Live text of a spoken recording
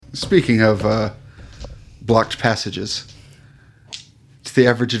speaking of blocked passages, it's the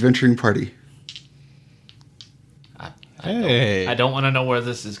average adventuring party. I don't want to know where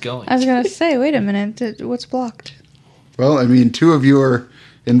this is going. I was going to say, wait a minute, what's blocked? Well, I mean, two of you are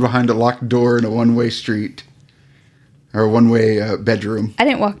in behind a locked door in a one-way street. Or a one-way bedroom. I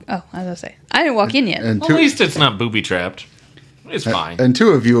didn't walk... Oh, I was going to say. I didn't walk in yet. And Well, at least it's not booby-trapped. It's fine. And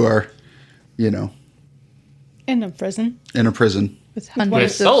two of you are, you know... In a prison. In a prison. With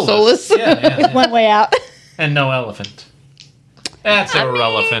hundreds of soulless. soulless. Yeah. One way out. And no elephant. That's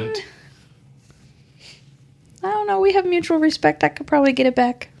irrelevant. I don't know. We have mutual respect. I could probably get it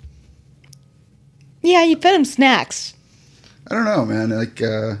back. Yeah, you fed him snacks. I don't know, man. Like,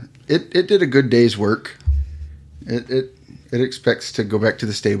 it did a good day's work. It expects to go back to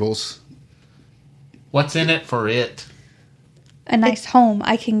the stables. What's in it for it? A nice home.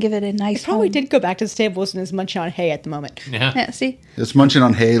 I can give it a nice Probably home. did go back to the stables and is munching on hay at the moment. Yeah. Yeah, see? It's munching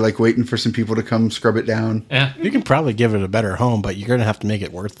on hay, like waiting for some people to come scrub it down. Yeah. You can probably give it a better home, but you're going to have to make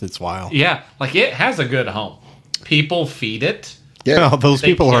it worth its while. Yeah. Like, it has a good home. People feed it. Yeah, Well, those They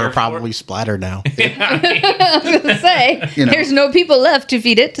people care are for probably splattered now. I was going to say, You know. there's no people left to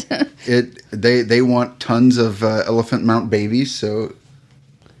feed it. they want tons of elephant mount babies, so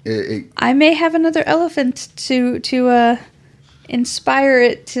I may have another elephant to inspire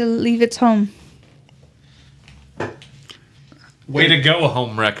it to leave its home. Way to go,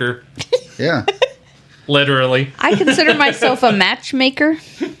 homewrecker. yeah. Literally. I consider myself a matchmaker.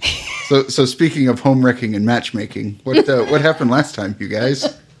 So speaking of home wrecking and matchmaking, what happened last time, you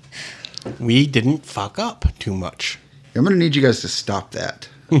guys? We didn't fuck up too much. I'm going to need you guys to stop that.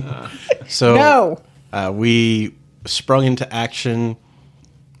 So we sprung into action.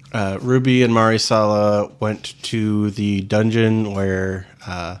 Ruby and Marisala went to the dungeon where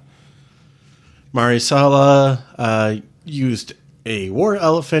Marisala used a war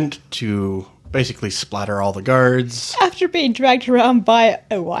elephant to basically splatter all the guards. After being dragged around by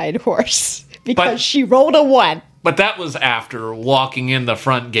a white horse. Because But- she rolled a 1. But that was after walking in the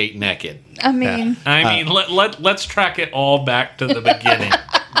front gate naked. I mean, Let's track it all back to the beginning.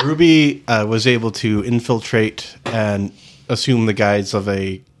 Ruby was able to infiltrate and assume the guise of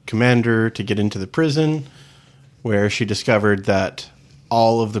a commander to get into the prison, where she discovered that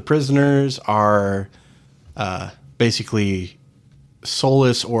all of the prisoners are basically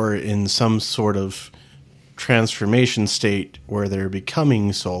soulless or in some sort of transformation state where they're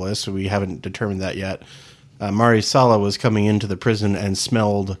becoming soulless. We haven't determined that yet. Marisala was coming into the prison and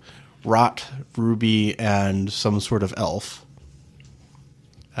smelled rot, Ruby, and some sort of elf.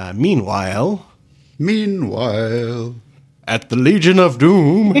 Meanwhile, at the Legion of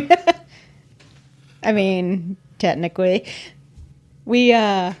Doom, I mean, technically. We,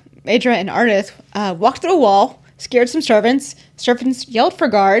 Adra and Ardith, walked through a wall, scared some servants. Servants yelled for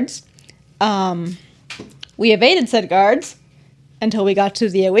guards. We evaded said guards until we got to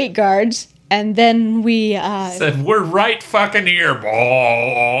the elite guards. And then we... Said, we're right fucking here.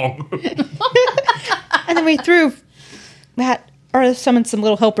 Bong. and then we threw... Ardith summoned some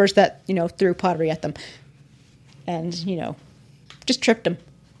little helpers that, threw pottery at them. And, just tripped them.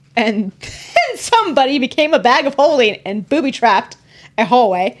 And somebody became a bag of holding and booby-trapped a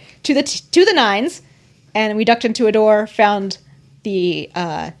hallway to the nines. And we ducked into a door, found the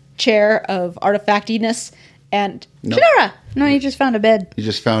chair of artifactiness, and Shannara! no, you just found a bed. You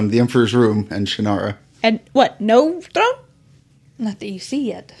just found the Emperor's room and Shannara. And what, no throne? Not that you see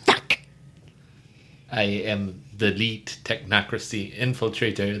yet. Fuck! I am the elite technocracy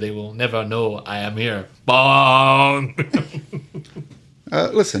infiltrator. They will never know I am here. Bong.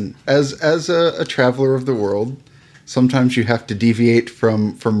 Listen, as a traveler of the world, sometimes you have to deviate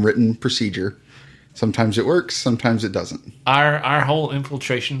from written procedure. Sometimes it works, sometimes it doesn't. Our whole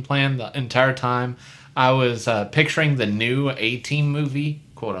infiltration plan, the entire time, I was picturing the new A-Team movie,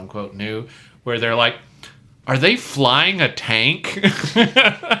 quote unquote new, where they're like, are they flying a tank?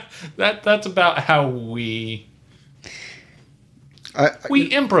 That's about how we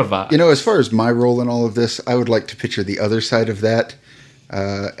improvise. As far as my role in all of this, I would like to picture the other side of that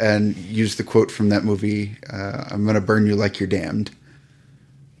and use the quote from that movie, I'm going to burn you like you're damned.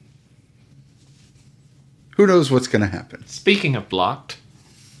 Who knows what's going to happen? Speaking of blocked.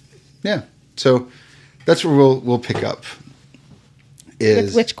 Yeah. So that's where we'll pick up.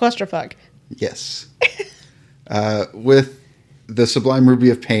 With which clusterfuck? Yes. With the Sublime Ruby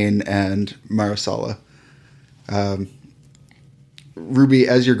of Pain and Marisala. Ruby,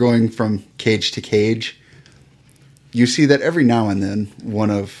 as you're going from cage to cage, you see that every now and then one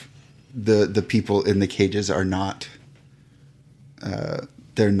of the people in the cages are not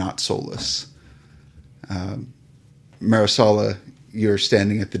they're not soulless. Marisala you're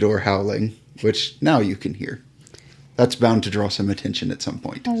standing at the door howling, which now you can hear. That's bound to draw some attention at some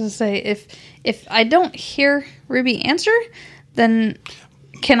point. I was going to say, if I don't hear Ruby answer, then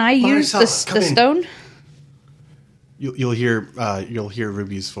can I use the stone? You'll hear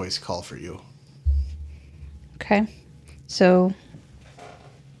Ruby's voice call for you. Okay. So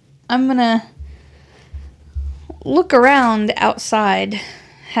I'm going to look around outside.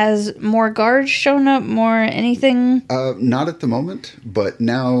 Has more guards shown up? More anything? Not at the moment, but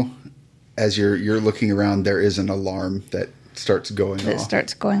now as you're looking around, there is an alarm that starts going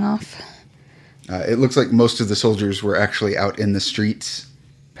off. It looks like most of the soldiers were actually out in the streets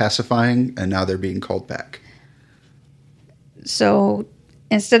pacifying, and now they're being called back. So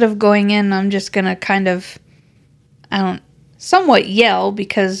instead of going in, I'm just going to kind of, somewhat yell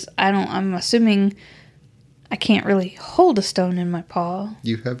because I'm assuming I can't really hold a stone in my paw.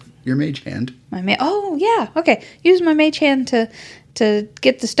 You have your mage hand. Oh, yeah. Okay. Use my mage hand to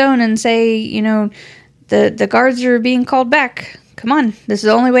get the stone and say, the guards are being called back. Come on. This is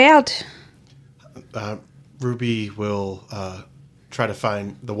the only way out. Ruby will try to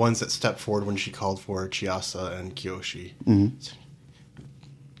find the ones that stepped forward when she called for Chiasa and Kiyoshi. Mm-hmm.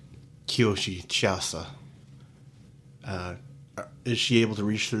 Kiyoshi, Chiasa. Is she able to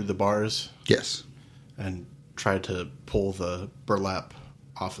reach through the bars? Yes. And try to pull the burlap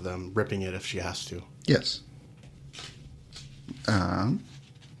off of them, ripping it if she has to? Yes.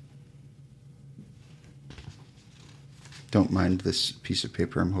 Don't mind this piece of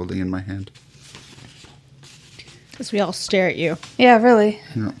paper I'm holding in my hand. As we all stare at you. Yeah, really.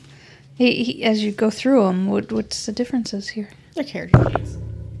 No. He, as you go through them, what's the differences here? They're characters.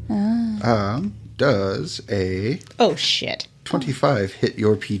 Does a... Oh, shit. 25 hit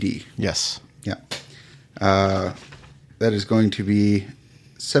your PD? Yes. Yeah. That is going to be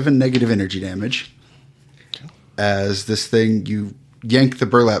 7 negative energy damage. As this thing, you yank the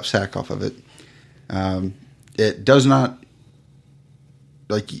burlap sack off of it. It does not...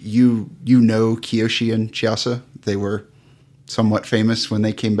 Like, you know Kiyoshi and Chiasa. They were somewhat famous when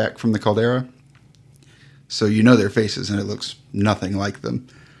they came back from the Caldera. So you know their faces, and it looks nothing like them.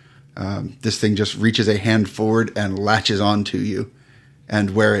 This thing just reaches a hand forward and latches onto you.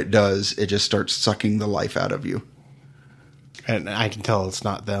 And where it does, it just starts sucking the life out of you. And I can tell it's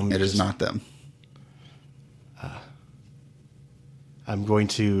not them. It is not them. I'm going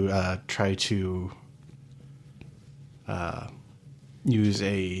to try to use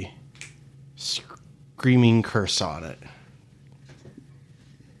a screaming curse on it.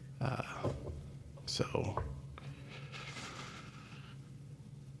 So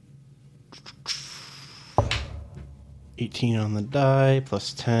 18 on the die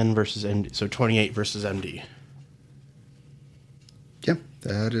plus 10 versus MD, so 28 versus MD. Yeah,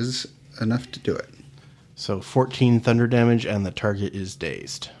 that is enough to do it. So 14 thunder damage, and the target is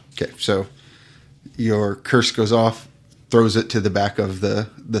dazed. Okay, so your curse goes off, throws it to the back of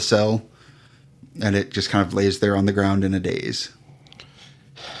the cell, and it just kind of lays there on the ground in a daze.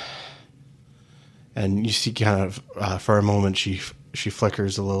 And you see kind of, for a moment, she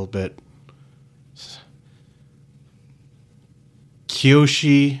flickers a little bit.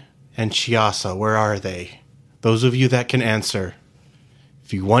 Kiyoshi and Chiasa, where are they? Those of you that can answer.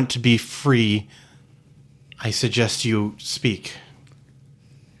 If you want to be free, I suggest you speak.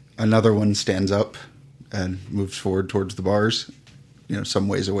 Another one stands up and moves forward towards the bars, some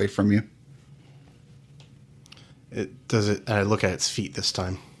ways away from you. And I look at its feet this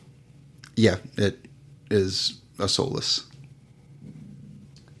time. Yeah, it is a soulless.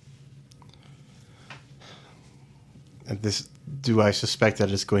 And do I suspect that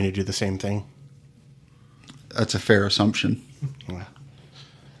it's going to do the same thing? That's a fair assumption. Yeah.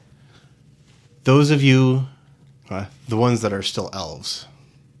 Those of you, the ones that are still elves,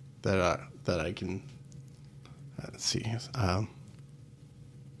 that I can see.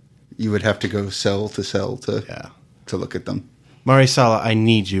 You would have to go cell to cell to look at them. Marisala, I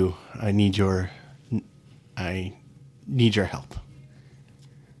need you. I need your help.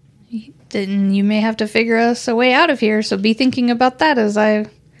 Then you may have to figure us a way out of here, so be thinking about that as I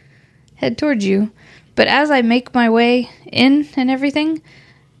head towards you. But as I make my way in and everything,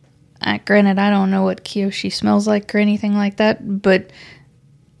 granted, I don't know what Kiyoshi smells like or anything like that, but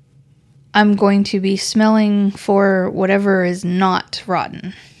I'm going to be smelling for whatever is not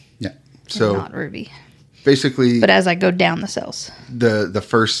rotten. Yeah. So not ruby. Basically, but as I go down the cells, the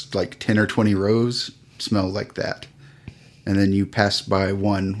first 10 or 20 rows smell like that. And then you pass by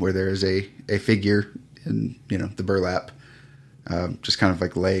one where there is a figure in, the burlap, just kind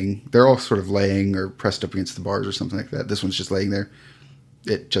of laying. They're all sort of laying or pressed up against the bars or something like that. This one's just laying there.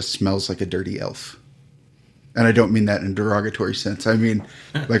 It just smells like a dirty elf. And I don't mean that in a derogatory sense. I mean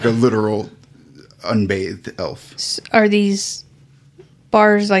like a literal unbathed elf. Are these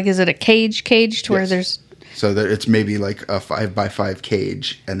bars like, is it a cage to where Yes. there's... So that it's maybe like a 5x5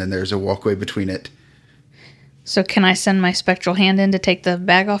 cage, and then there's a walkway between it. So can I send my spectral hand in to take the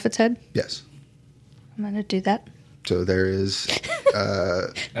bag off its head? Yes. I'm going to do that. So there is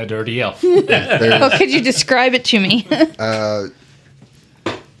A dirty elf. Oh, could you describe it to me?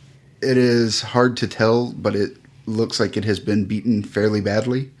 it is hard to tell, but it looks like it has been beaten fairly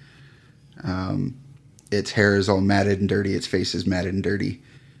badly. Its hair is all matted and dirty. Its face is matted and dirty.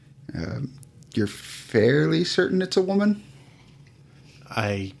 You're fairly certain it's a woman?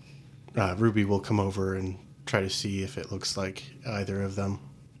 Ruby will come over and try to see if it looks like either of them.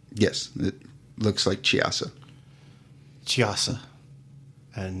 Yes, it looks like Chiasa. Chiasa.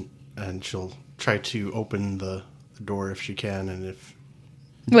 And she'll try to open the door if she can, and if...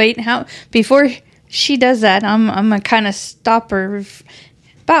 Wait, before she does that, I'm going to kind of stop her.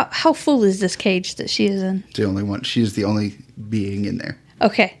 About how full is this cage that she is in? It's the only one. She's the only being in there.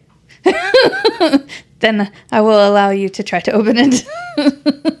 Okay. Then I will allow you to try to open it.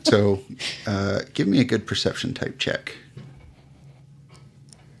 So, give me a good perception type check.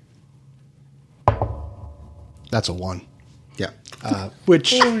 That's a 1. Yeah. Which...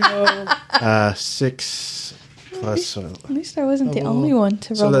 6 plus... At least I wasn't the only one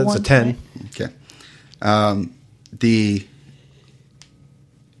to roll so that's one, a 10. right? Okay. The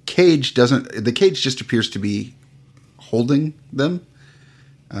cage doesn't... The cage just appears to be holding them.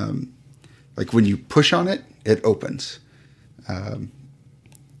 Like when you push on it, it opens.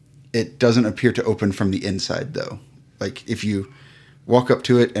 It doesn't appear to open from the inside, though. Like if you walk up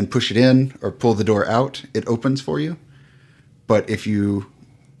to it and push it in or pull the door out, it opens for you. But if you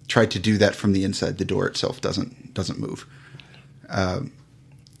try to do that from the inside, the door itself doesn't move.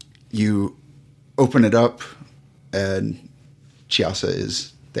 You open it up, and Chiasa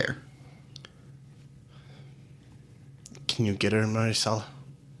is there. Can you get her, Marisala?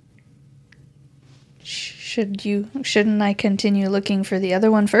 Shouldn't I continue looking for the other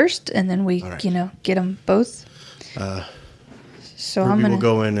one first, and then we, All right. get them both? So I'm Ruby gonna will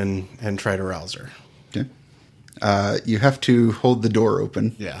go in and try to rouse her. Okay. You have to hold the door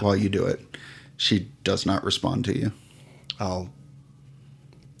open Yeah. while you do it. She does not respond to you. I'll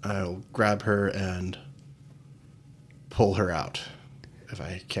grab her and pull her out if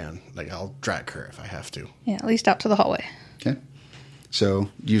I can. Like, I'll drag her if I have to. yeah, at least out to the hallway. Okay. So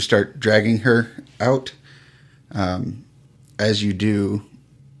you start dragging her out. As you do,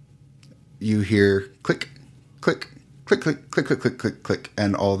 you hear click, click, click, click, click, click, click, click, click,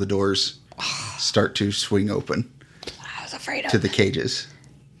 and all the doors start to swing open I was afraid to of. the cages.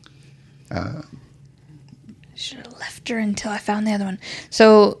 Should have left her until I found the other one.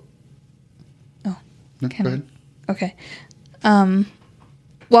 So, No, Can go I- ahead. okay.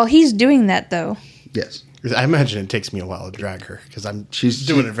 While he's doing that, though, Yes. 'Cause I imagine it takes me a while to drag her because She's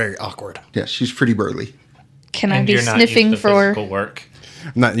doing it very awkward. Yeah, she's pretty burly. can I And be you're not sniffing used to for... physical work.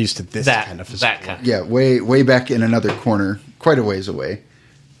 I'm not used to this That kind of physical. that kind. Yeah, way back in another corner, quite a ways away,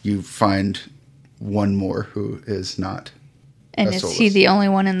 you find one more who is not. And a is Solus. he the only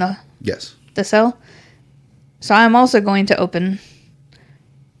one in the Yes. cell? So I'm also going to open,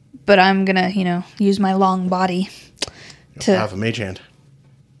 but I'm going to, use my long body To have a mage hand.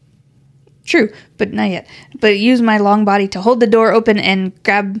 True, but not yet. But use my long body to hold the door open and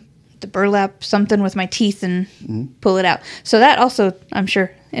grab the burlap something with my teeth and pull it out. So that also, I'm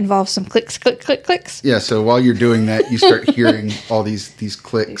sure, involves some clicks, click, click, clicks. Yeah, so while you're doing that, you start hearing all these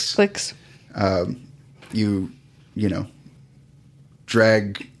clicks. Clicks. You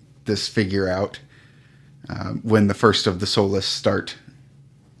drag this figure out when the first of the soulless start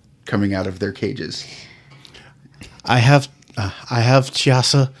coming out of their cages. I have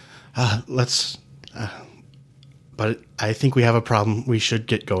Chiasa. Let's. But I think we have a problem. We should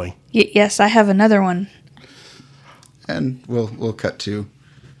get going. Yes, I have another one. And we'll cut to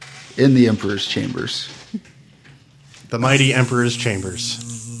in the Emperor's chambers. The mighty Emperor's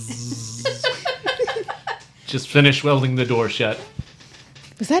chambers. Just finish welding the door shut.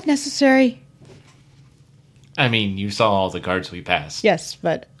 Was that necessary? I mean, you saw all the guards we passed. Yes,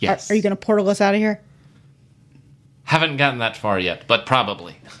 but Yes. Are you going to portal us out of here? Haven't gotten that far yet, but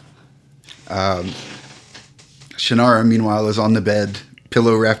probably. Shannara, meanwhile, is on the bed,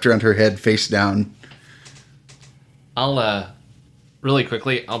 pillow wrapped around her head, face down. I'll really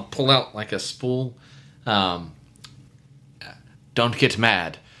quickly, I'll pull out like a spool. Don't get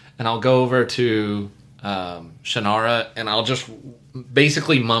mad. And I'll go over to Shannara and I'll just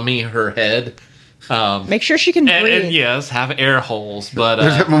basically mummy her head Make sure she can breathe. And yes, have air holes, but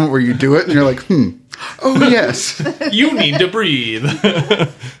There's that moment where you do it and you're like, oh, yes. you need to breathe.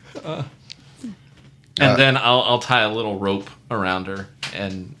 And then I'll tie a little rope around her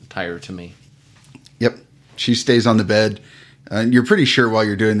and tie her to me. Yep. She stays on the bed. You're pretty sure while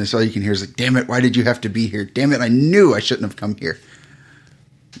you're doing this, all you can hear is like, damn it, why did you have to be here? Damn it, I knew I shouldn't have come here.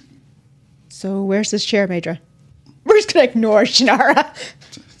 So where's this chair, Madra? We're just going to ignore Shannara.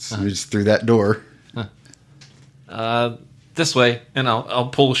 So just through that door. This way, and I'll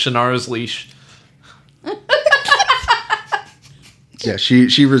pull Shannara's leash. Yeah,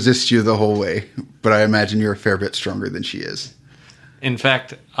 she resists you the whole way, but I imagine you're a fair bit stronger than she is. In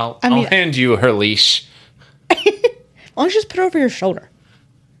fact, I'll hand you her leash. Why don't you just put it over your shoulder?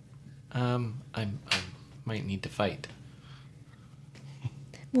 I might need to fight.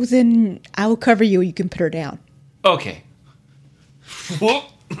 Well, then I will cover you. You can put her down. Okay. Whoop.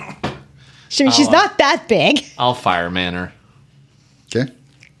 I mean, she's not that big. I'll fireman her. Okay.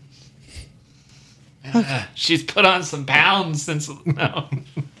 She's put on some pounds since no.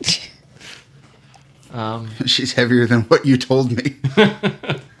 She's heavier than what you told me.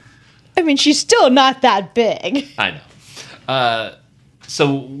 I mean, she's still not that big. I know.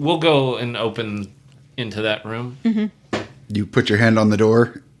 So we'll go and open into that room. Mm-hmm. You put your hand on the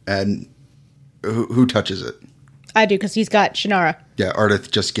door, and who touches it? I do, because he's got Shannara. Yeah,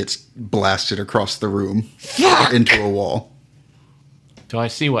 Ardith just gets blasted across the room into a wall. Do I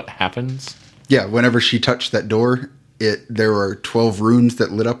see what happens? Yeah, whenever she touched that door, there were 12 runes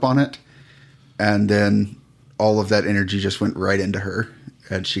that lit up on it, and then all of that energy just went right into her,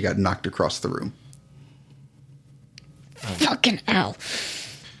 and she got knocked across the room. Fucking hell.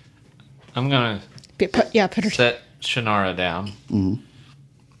 I'm gonna Put her. set Shannara down. Mm-hmm.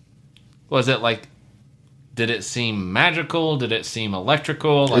 Was it like? Did it seem magical? Did it seem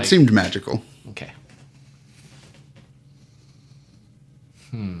electrical? It seemed magical. Okay.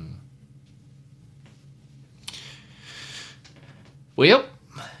 Well,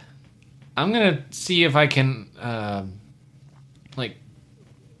 I'm gonna see if I can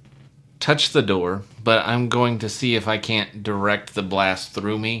touch the door, but I'm going to see if I can't direct the blast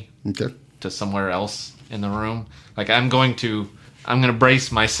through me Okay. to somewhere else in the room. I'm gonna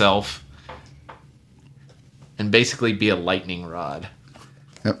brace myself and basically be a lightning rod.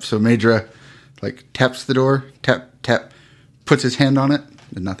 Yep. So Madra, taps the door, tap, tap, puts his hand on it,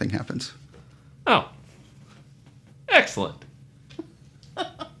 and nothing happens. Oh. Excellent.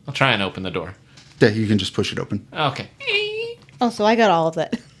 I'll try and open the door. Yeah, you can just push it open. Okay. Oh, so I got all of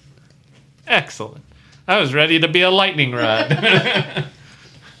that. Excellent. I was ready to be a lightning rod.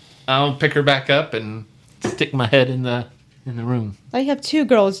 I'll pick her back up and stick my head in the room. I have two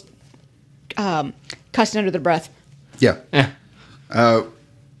girls cussing under their breath. Yeah. Yeah.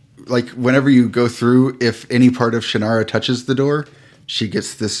 Whenever you go through, if any part of Shannara touches the door, she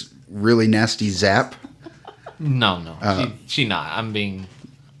gets this really nasty zap. No. She not. I'm being...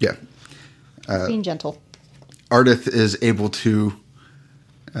 Yeah. Being gentle. Ardith is able to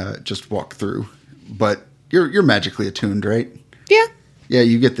just walk through, but you're magically attuned, right? Yeah. Yeah,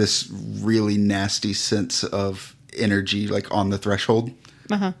 you get this really nasty sense of energy, on the threshold.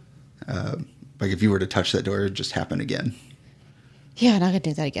 Uh-huh. If you were to touch that door, it would just happen again. Yeah, not gonna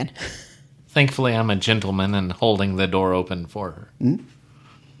do that again. Thankfully, I'm a gentleman and holding the door open for her. Mm-hmm.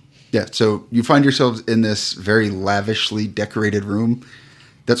 Yeah, so you find yourselves in this very lavishly decorated room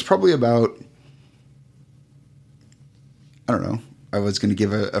that's probably about, I don't know, I was going to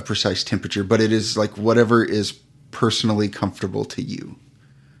give a precise temperature, but it is whatever is personally comfortable to you.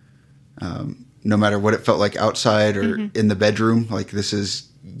 No matter what it felt like outside or in the bedroom, this is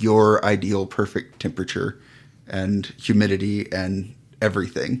your ideal perfect temperature and humidity and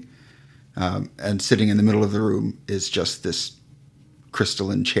everything. And sitting in the middle of the room is just this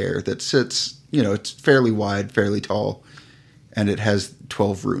crystalline chair that sits, it's fairly wide, fairly tall, and it has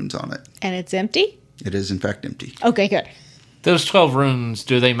 12 runes on it. And it's empty? It is, in fact, empty. Okay, good. Those 12 runes,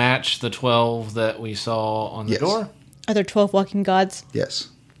 do they match the 12 that we saw on the door? Are there 12 walking gods? Yes.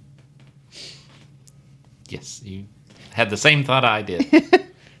 Yes, you had the same thought I did.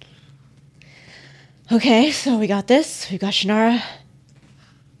 Okay, so we got this. We got Shannara.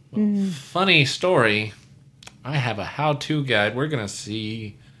 Funny story. I have a how-to guide. We're going to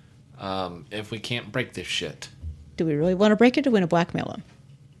see if we can't break this shit. Do we really want to break it, or do we want to blackmail him?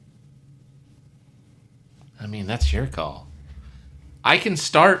 I mean, that's your call. I can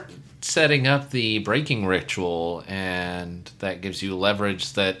start setting up the breaking ritual, and that gives you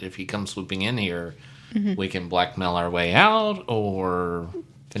leverage that if he comes swooping in here, we can blackmail our way out or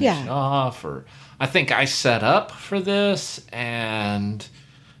finish it off. Or I think I set up for this, and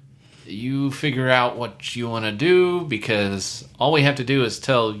you figure out what you want to do, because all we have to do is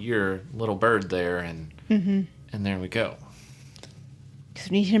tell your little bird there, and there we go. Because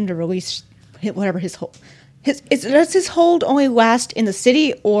we need him to release whatever his hold. Does his hold only last in the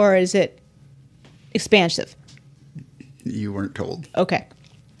city, or is it expansive? You weren't told. Okay.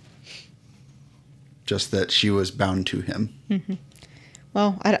 Just that she was bound to him.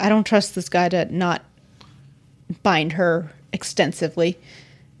 Well, I don't trust this guy to not bind her extensively,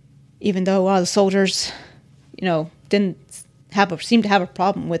 even though a lot of the soldiers, didn't seem to have a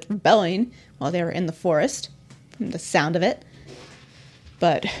problem with rebelling while they were in the forest, from the sound of it.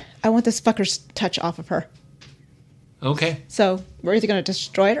 But I want this fucker's touch off of her. Okay. So we're either going to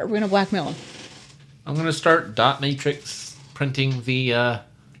destroy it or we're going to blackmail him. I'm going to start dot matrix printing the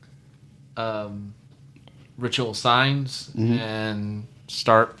ritual signs and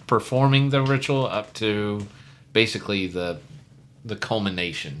start performing the ritual up to basically the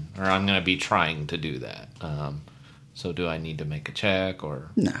culmination. Or I'm going to be trying to do that. So do I need to make a check or?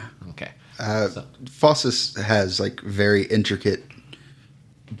 Nah. Okay. Fossus has very intricate,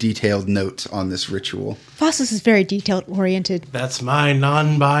 detailed notes on this ritual. Fossus is very detailed oriented. That's my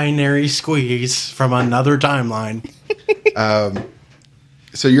non-binary squeeze from another timeline.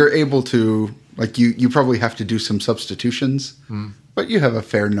 So you're able to, you probably have to do some substitutions, but you have a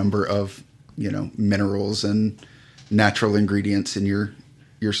fair number of, minerals and natural ingredients in your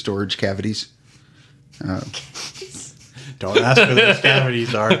storage cavities. Don't ask where those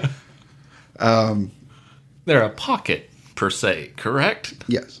cavities are. They're a pocket, per se, correct?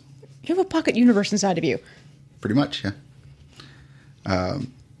 Yes. You have a pocket universe inside of you. Pretty much, yeah.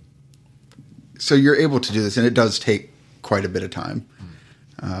 So you're able to do this, and it does take quite a bit of time.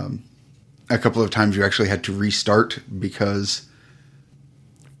 A couple of times you actually had to restart because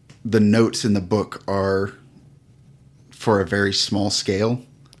the notes in the book are for a very small scale.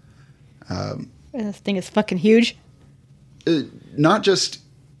 This thing is fucking huge. Not just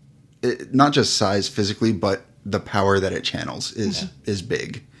size physically, but the power that it channels is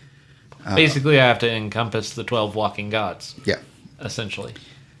big. Basically, I have to encompass the 12 walking gods. Yeah. Essentially.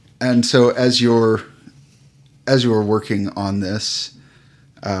 And so as you're working on this,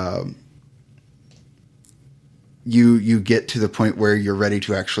 you get to the point where you're ready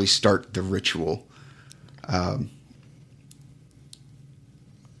to actually start the ritual.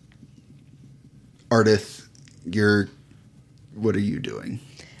 Ardith, what are you doing?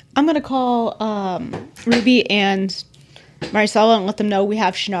 I'm going to call Ruby and Marisela and let them know we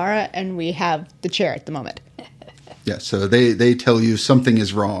have Shannara and we have the chair at the moment. Yeah, so they tell you something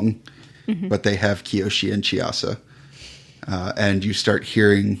is wrong, but they have Kiyoshi and Chiasa. And you start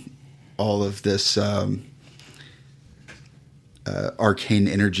hearing all of this arcane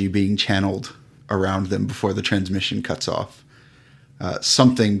energy being channeled around them before the transmission cuts off.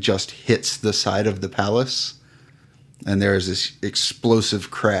 Something just hits the side of the palace, and there is this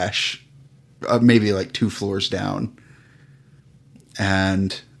explosive crash, maybe 2 floors down.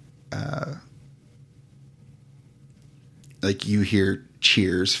 And you hear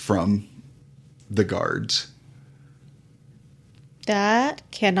cheers from the guards. That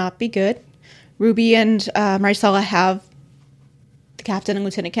cannot be good. Ruby and Marisela have the captain and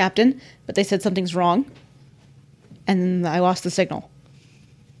lieutenant captain, but they said something's wrong. And I lost the signal.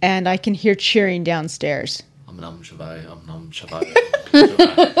 And I can hear cheering downstairs.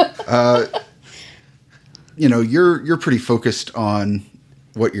 You're pretty focused on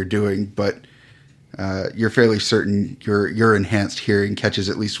what you're doing, but you're fairly certain your enhanced hearing catches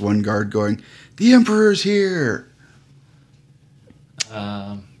at least one guard going, "The Emperor's here!"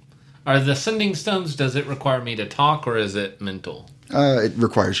 Are the sending stones, does it require me to talk, or is it mental? It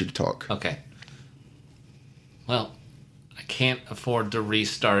requires you to talk. Okay. Well, I can't afford to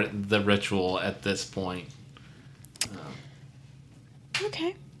restart the ritual at this point.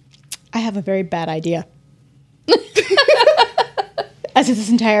 Okay. I have a very bad idea. As if this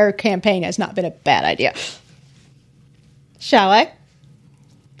entire campaign has not been a bad idea. Shall I?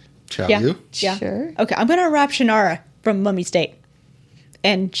 Shall Yeah. you? Yeah. Sure. Okay, I'm going to wrap Shannara from Mummy State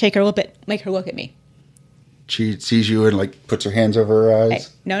and shake her a little bit, make her look at me. She sees you and puts her hands over her eyes.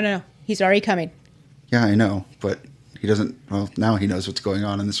 Hey, no. He's already coming. Yeah, I know, but he doesn't. Well, now he knows what's going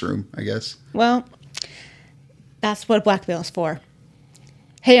on in this room, I guess. Well, that's what blackmail is for.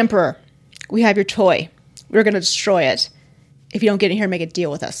 Hey, Emperor, we have your toy. We're going to destroy it. If you don't get in here and make a deal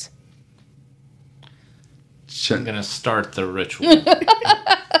with us. I'm going to start the ritual.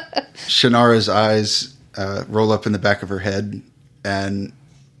 Shannara's eyes roll up in the back of her head, and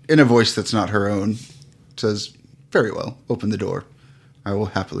in a voice that's not her own, says, "Very well, open the door. I will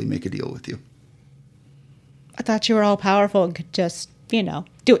happily make a deal with you." I thought you were all powerful and could just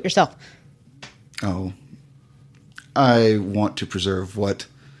do it yourself. Oh, I want to preserve what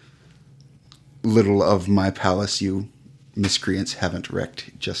little of my palace you miscreants haven't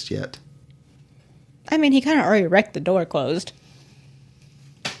wrecked just yet. I mean, he kind of already wrecked the door closed.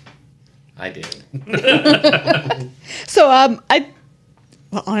 I did. So,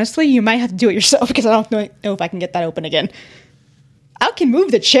 well, honestly, you might have to do it yourself because I don't know if I can get that open again. I can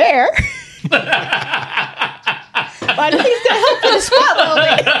move the chair. But I don't think it's going to help with the spot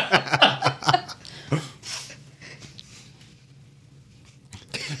welding.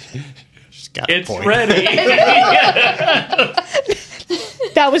 She's got a It's point. ready.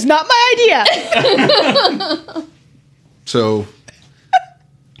 That was not my idea. So,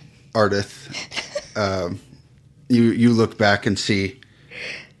 Ardith, you look back and see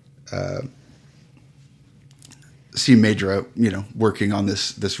Maedra, working on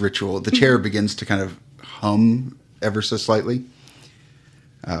this ritual. The chair begins to kind of hum ever so slightly.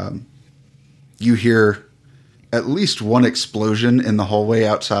 You hear at least one explosion in the hallway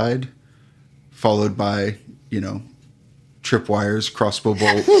outside, followed by, tripwires, crossbow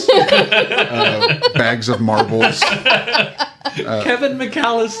bolts, bags of marbles. Kevin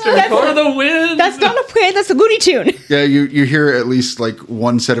McAllister for the win. That's not a plan. That's a Looney Tune. Yeah, you hear at least like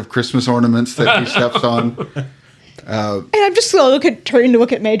one set of Christmas ornaments that he steps on. And I'm just turning to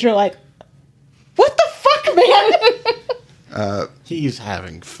look at Major like, what the fuck, man? He's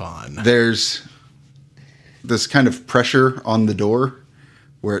having fun. There's this kind of pressure on the door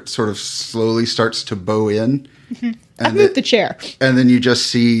where it sort of slowly starts to bow in. Mm-hmm. I moved the chair. And then you just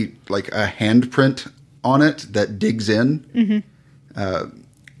see like a handprint on it that digs in. Mm-hmm.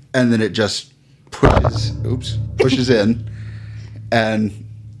 And then it just pushes in. And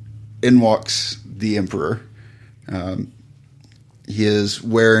in walks the Emperor. He is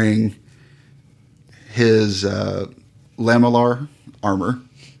wearing his lamellar armor,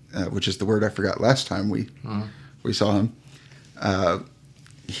 which is the word I forgot last time we saw him.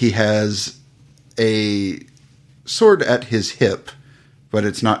 He has a sword at his hip, but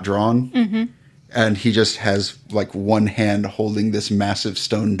it's not drawn. Mm-hmm. And he just has like one hand holding this massive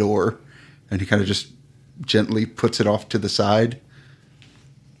stone door, and he kind of just gently puts it off to the side.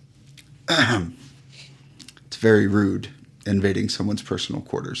 It's very rude invading someone's personal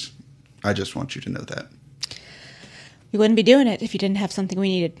quarters. I just want you to know that. We wouldn't be doing it if you didn't have something we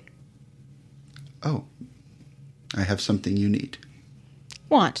needed. Oh, I have something you need.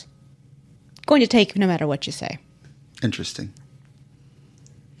 Want. Going to take no matter what you say. Interesting.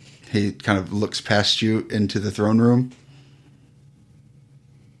 He kind of looks past you into the throne room.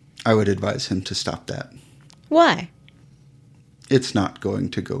 I would advise him to stop that. Why? It's not going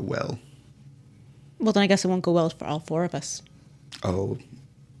to go well. Well, then I guess it won't go well for all four of us. Oh,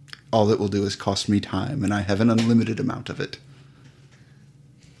 all it will do is cost me time, and I have an unlimited amount of it.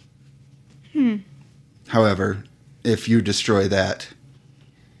 However, if you destroy that,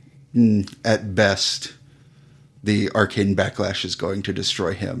 at best, the arcane backlash is going to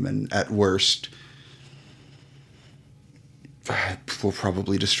destroy him, and at worst, will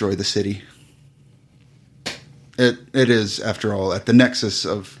probably destroy the city. It is, after all, at the nexus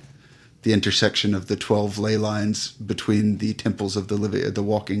of the intersection of the 12 ley lines between the temples of the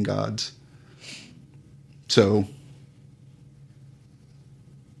walking gods. So,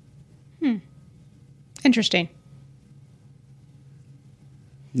 Interesting.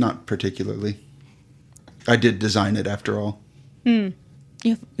 not particularly. I did design it, after all. You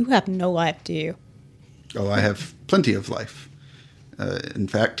have no life, do you? Oh, I have plenty of life. In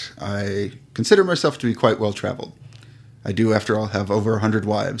fact, I consider myself to be quite well-traveled. I do, after all, have over 100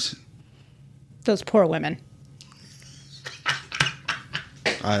 wives. Those poor women.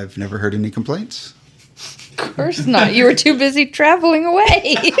 I've never heard any complaints. Of course not. You were too busy traveling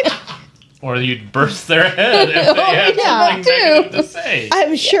away. Or you'd burst their head if they had something negative to say.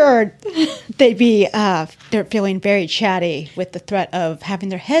 I'm sure they'd be they're feeling very chatty with the threat of having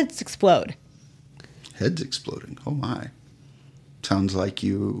their heads explode. Heads exploding. Oh, my. Sounds like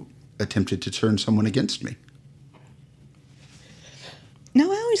you attempted to turn someone against me.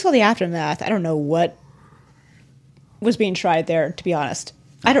 No, I only saw the aftermath. I don't know what was being tried there, to be honest.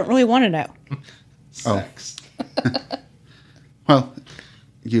 I don't really want to know. Sex. Well,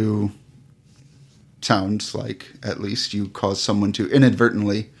 you... sounds like, at least, you caused someone to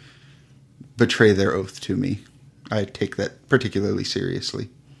inadvertently betray their oath to me. I take that particularly seriously.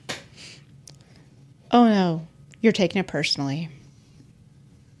 Oh, no. You're taking it personally.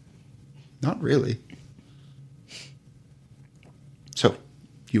 Not really. So,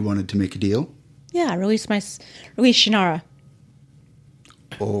 you wanted to make a deal? Yeah, release Shannara.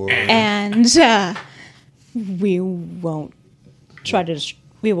 Or... And we won't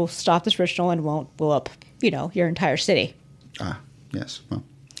we will stop this ritual and won't blow up, your entire city. Ah, yes. Well,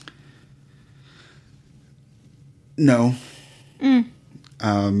 no.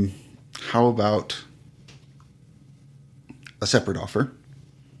 How about a separate offer?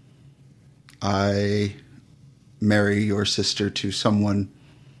 I marry your sister to someone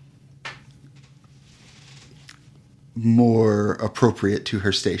more appropriate to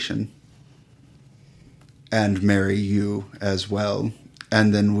her station, and marry you as well,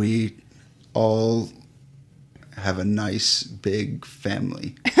 and then we all have a nice big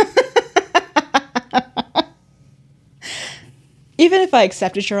family. Even if I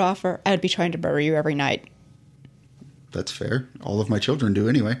accepted your offer, I would be trying to bury you every night. That's fair. All of my children do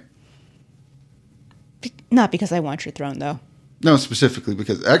anyway. Not because I want your throne, though. No, specifically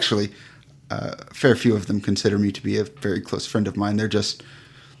because actually a fair few of them consider me to be a very close friend of mine. They're just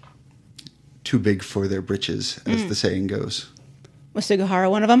too big for their britches, as the saying goes. Was Sugihara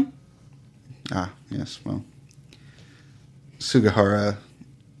one of them? Ah, yes, well. Sugihara...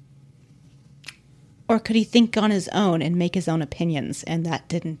 Or could he think on his own and make his own opinions, and that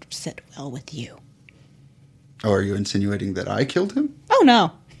didn't sit well with you? Oh, are you insinuating that I killed him? Oh,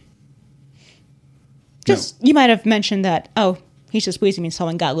 no. Just, you might have mentioned that, he's just squeezing me and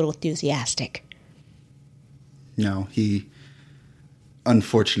someone got a little enthusiastic. No, he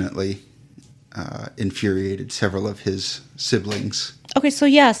unfortunately infuriated several of his siblings. Okay, so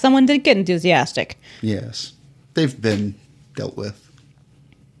yeah, someone did get enthusiastic. Yes. They've been dealt with.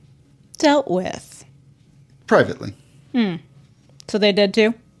 Dealt with. Privately. So they did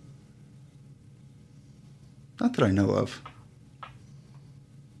too? Not that I know of.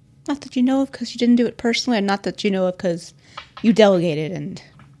 Not that you know of because you didn't do it personally, and not that you know of because you delegated and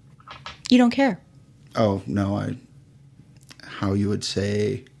you don't care. Oh, no, how you would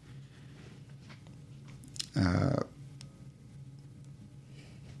say,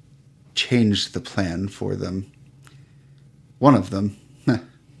 changed the plan for them. One of them.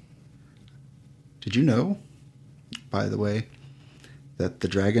 Did you know, by the way, that the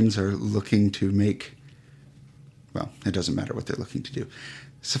dragons are looking to make... Well, it doesn't matter what they're looking to do.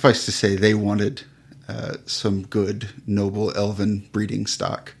 Suffice to say, they wanted some good, noble elven breeding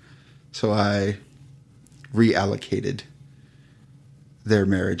stock. So I reallocated their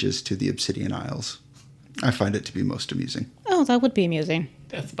marriages to the Obsidian Isles. I find it to be most amusing. Oh, that would be amusing.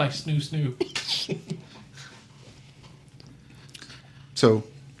 Death by snoo snoo. So,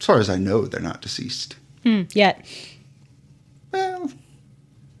 as far as I know, they're not deceased. Yet. Well,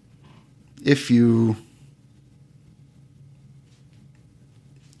 if you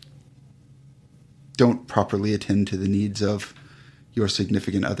don't properly attend to the needs of your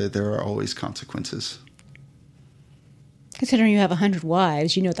significant other, there are always consequences. Considering you have 100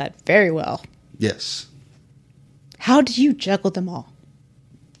 wives, you know that very well. Yes. How do you juggle them all?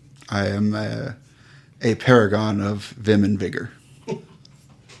 I am a paragon of vim and vigor.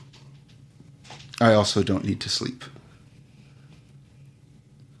 I also don't need to sleep.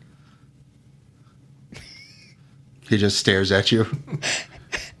 He just stares at you.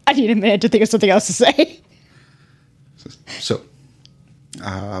 I need a minute to think of something else to say. So,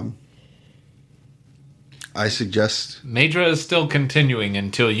 I suggest... Madra is still continuing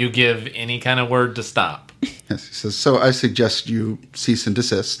until you give any kind of word to stop. Yes, he says, so I suggest you cease and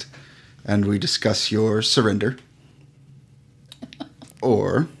desist, and we discuss your surrender.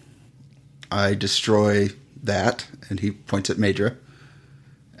 Or I destroy that, and he points at Madra,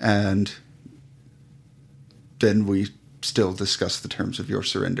 and then we still discuss the terms of your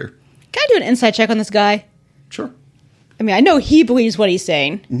surrender. Can I do an insight check on this guy? Sure. I mean, I know he believes what he's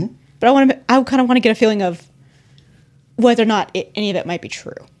saying, but I kind of want to get a feeling of whether or not any of it might be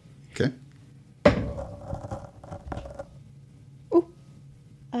true. Okay. Ooh.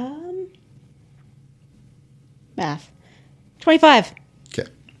 Math. 25. Okay.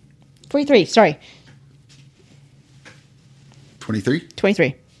 43, sorry. 23?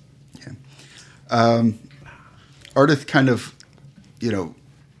 23. Okay. Ardith kind of,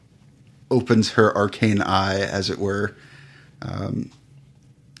 opens her arcane eye, as it were.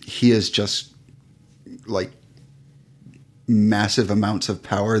 He is just like massive amounts of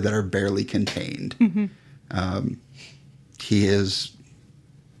power that are barely contained. Mm-hmm. He is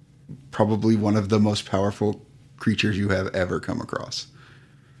probably one of the most powerful creatures you have ever come across.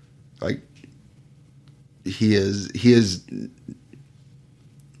 Like, he is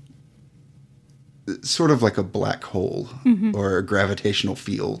sort of like a black hole or a gravitational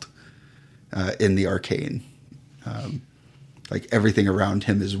field in the arcane. Like everything around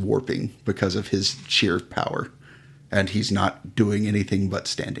him is warping because of his sheer power, and he's not doing anything but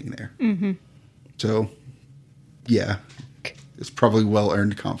standing there. Mm-hmm. So, yeah, It's probably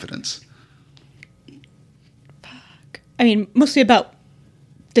well-earned confidence. I mean, mostly about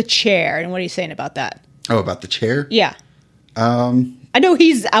the chair, and what are you saying about that? Oh, about the chair? Yeah. I know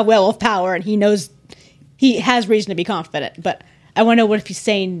he's a well of power, and he knows he has reason to be confident, but I want to know what if he's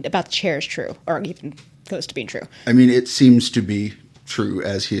saying about the chair is true, or even close to being true. I mean, it seems to be true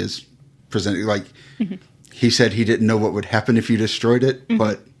as he is presenting. Like, he said he didn't know what would happen if you destroyed it,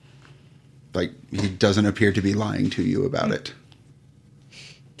 but, like, he doesn't appear to be lying to you about it.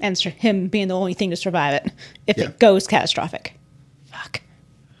 And him being the only thing to survive it, if Yeah. it goes catastrophic. Fuck.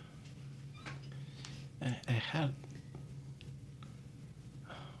 I had...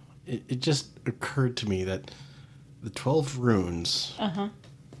 It just occurred to me that the 12 runes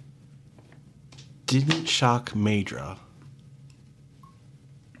didn't shock Maedra.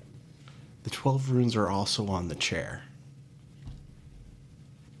 The 12 runes are also on the chair.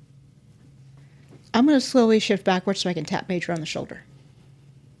 I'm going to slowly shift backwards so I can tap Major on the shoulder.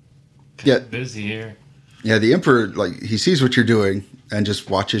 Yeah, Busy here. yeah. The Emperor, like, he sees what you're doing and just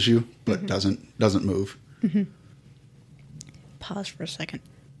watches you, but doesn't move. Pause for a second.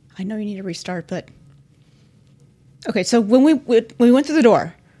 I know you need to restart, but... Okay, so when we went through the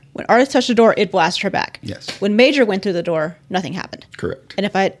door, when Arthas touched the door, it blasted her back. Yes. When Major went through the door, nothing happened. Correct. And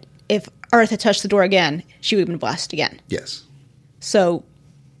if Arthas had touched the door again, she would have been blasted again. Yes. So,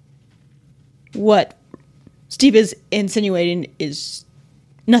 what Steve is insinuating is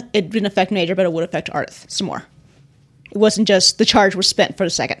not it didn't affect Major, but it would affect Arthas some more. It wasn't just the charge was spent for the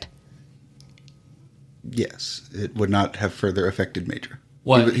second. Yes. It would not have further affected Major.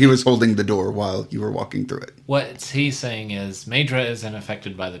 What? He was holding the door while you were walking through it. What he's saying is Maedra isn't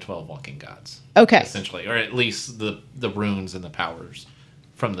affected by the 12 walking gods. Okay. Essentially. Or at least the runes and the powers.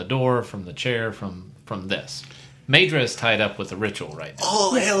 From the door, from the chair, from this. Maedra is tied up with a ritual right now.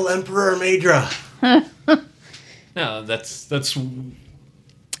 All hail Emperor Maedra! No, that's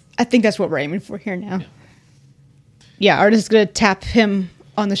I think that's what we're aiming for here now. Yeah, Arthas is going to tap him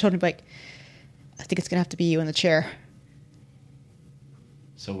on the shoulder and be like, I think it's going to have to be you in the chair.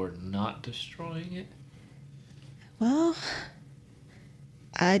 so we're not destroying it? Well,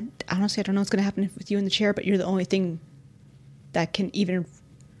 I honestly don't know what's going to happen with you in the chair, but you're the only thing that can even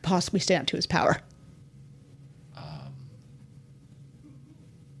possibly stand up to his power.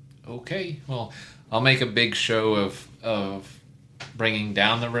 Okay, well, I'll make a big show of bringing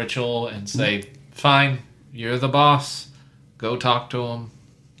down the ritual and say, fine, you're the boss. Go talk to him.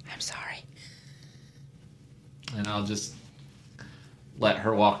 I'm sorry. And I'll just let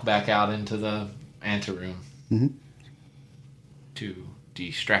her walk back out into the anteroom to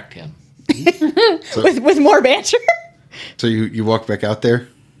distract him. With more banter? So you walk back out there?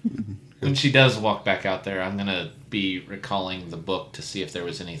 When she does walk back out there, I'm going to be recalling the book to see if there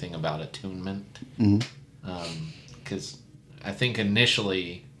was anything about attunement. Because I think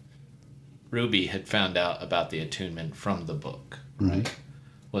initially Ruby had found out about the attunement from the book, right?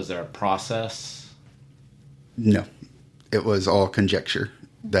 Was there a process? No. It was all conjecture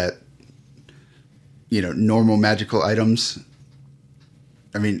that, normal magical items...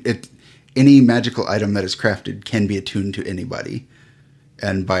 I mean, any magical item that is crafted can be attuned to anybody.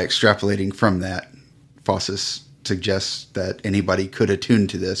 And by extrapolating from that, Fossus suggests that anybody could attune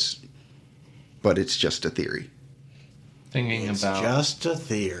to this, but it's just a theory. It's just a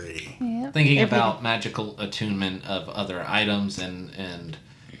theory. Yep. Thinking about magical attunement of other items and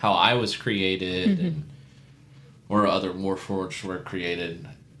how I was created or other Warforged were created,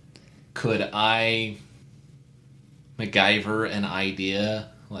 could I MacGyver an idea?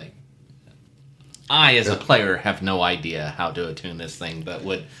 Like, I as a player have no idea how to attune this thing, but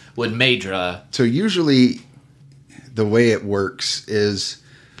would Maedra... So usually the way it works is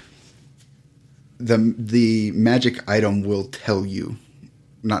the magic item will tell you,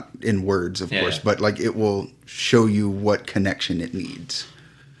 not in words, of course, but like it will show you what connection it needs.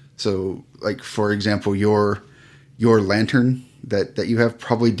 So, like, for example, your lantern that you have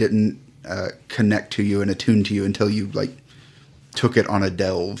probably didn't connect to you and attune to you until you like took it on a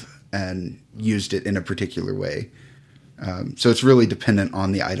delve and used it in a particular way. So it's really dependent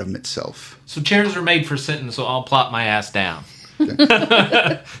on the item itself. So chairs are made for sitting, so I'll plop my ass down.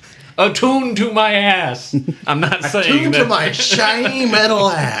 Attune to my ass. I'm not saying Attune that. to my shiny metal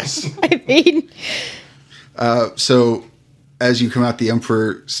ass. I mean, So as you come out, the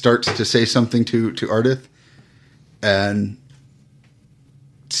Emperor starts to say something to Ardith and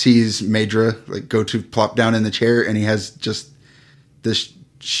sees Maedra like go to plop down in the chair, and he has just this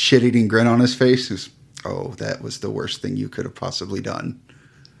shit-eating grin on his face. He's, oh, that was the worst thing you could have possibly done.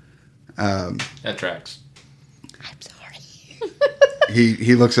 That tracks. I'm sorry.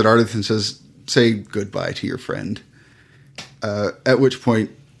 He looks at Ardith and says, say goodbye to your friend. At which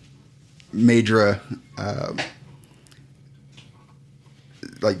point, Madra,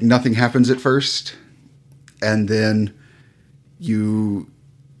 like nothing happens at first, and then you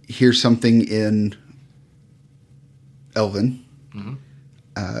hear something in Elven,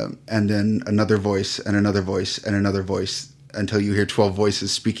 and then another voice and another voice and another voice until you hear 12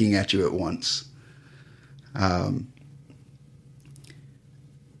 voices speaking at you at once.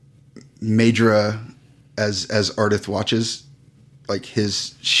 Madra, as Ardith watches, like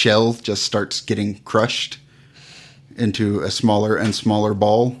his shell just starts getting crushed into a smaller and smaller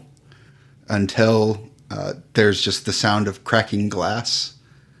ball until there's just the sound of cracking glass,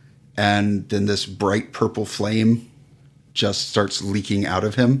 and then this bright purple flame just starts leaking out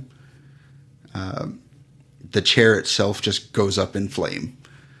of him. The chair itself just goes up in flame.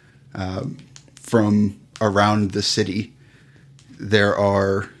 From around the city, there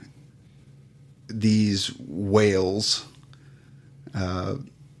are these wails,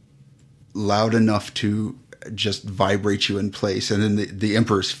 loud enough to just vibrate you in place, and then the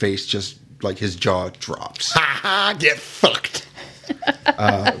Emperor's face just, like, his jaw drops. Ha ha! Get fucked.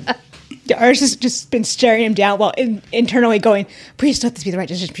 The artist has just been staring him down while internally going, please let this be the right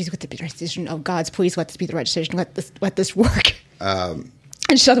decision. Please let this be the right decision. Oh, gods, please let this be the right decision. Let this work. And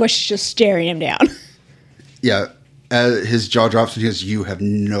just otherwise she's just staring him down. Yeah. His jaw drops and he goes, you have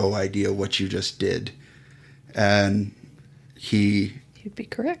no idea what you just did. And You'd be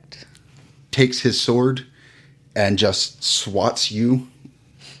correct. takes his sword and just swats you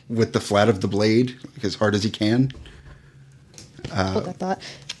with the flat of the blade, like, as hard as he can. Hold that thought.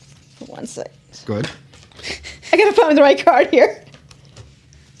 For 1 sec. Go ahead. I gotta find the right card here.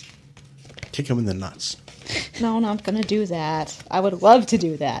 Kick him in the nuts. No, I'm not gonna do that. I would love to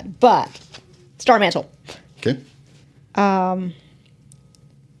do that, but Star Mantle. Okay.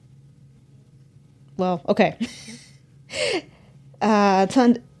 Well, okay.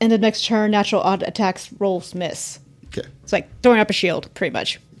 End of next turn, natural odd attacks rolls miss. Okay. It's like throwing up a shield, pretty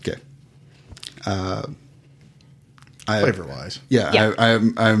much. Okay. Flavor-wise. Yeah.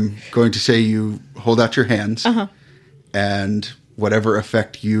 I'm going to say you hold out your hands, and whatever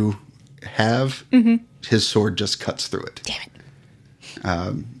effect you have, his sword just cuts through it.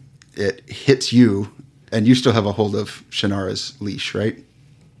 Damn it. It hits you, and you still have a hold of Shannara's leash, right?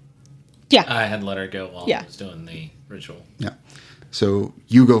 Yeah. I had let her go while Yeah. I was doing the ritual. Yeah. So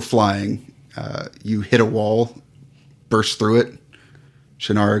you go flying. You hit a wall, burst through it.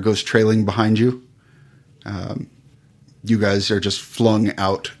 Shannara goes trailing behind you. You guys are just flung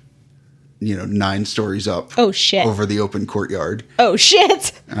out, 9 stories up. Oh, shit. Over the open courtyard. Oh,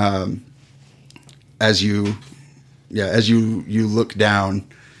 shit. As you look down,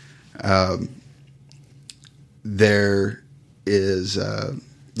 there is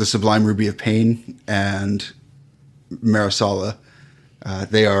the Sublime Ruby of Pain and Marisala.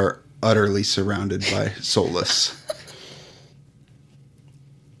 They are utterly surrounded by Soulless.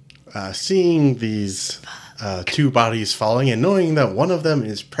 Seeing these 2 bodies falling and knowing that one of them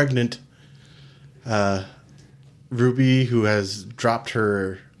is pregnant, Ruby, who has dropped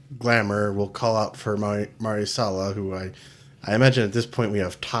her glamour, will call out for Marisala, who I imagine at this point we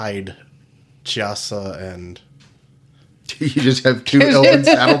have tied Chiasa and... You just have 2 Elven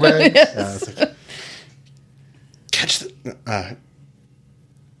saddlebags? it's like, catch the...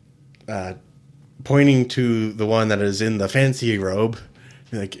 pointing to the one that is in the fancy robe,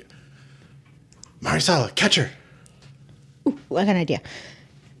 like, Marisala, catch her. Ooh, I got an idea.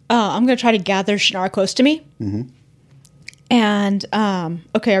 I'm going to try to gather Shannara close to me. Mm-hmm. And,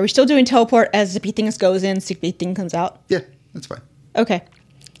 okay, are we still doing teleport as Zippy Things goes in, Zippy Thing comes out? Yeah, that's fine. Okay.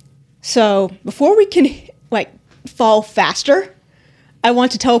 So, before we can, fall faster, I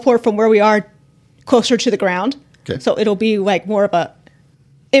want to teleport from where we are closer to the ground. Okay. So, it'll be, more of a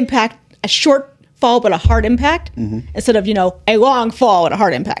short fall but a hard impact, instead of, a long fall and a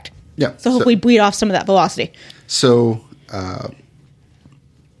hard impact. Yeah. So, hopefully bleed off some of that velocity. So,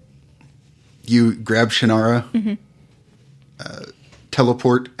 you grab Shannara,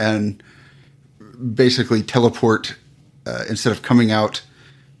 teleport, and basically teleport, instead of coming out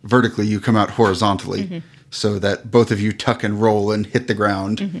vertically, you come out horizontally, so that both of you tuck and roll and hit the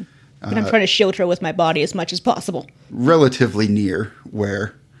ground. And I'm trying to shield her with my body as much as possible. Relatively near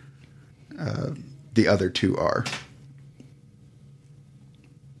where the other 2 are.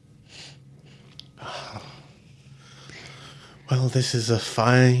 Well, this is a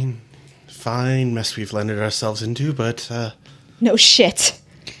fine mess we've landed ourselves into, but No shit.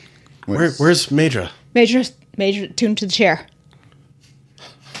 where's Madra? Major tuned to the chair.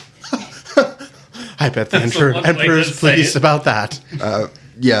 I bet the That's a lovely way Emperor's to say pleased it. about that.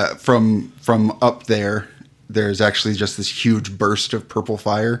 Yeah, from up there, there's actually just this huge burst of purple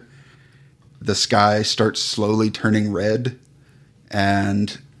fire. The sky starts slowly turning red,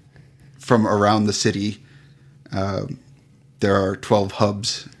 and from around the city, there are 12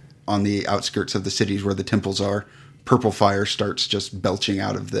 hubs on the outskirts of the cities where the temples are. Purple fire starts just belching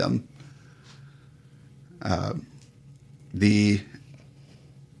out of them.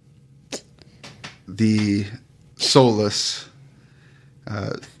 The soulless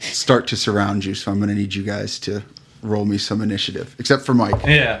start to surround you, so I'm going to need you guys to roll me some initiative, except for Mike.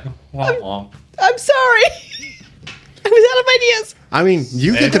 Yeah. Womp I'm sorry. I was out of ideas. I mean,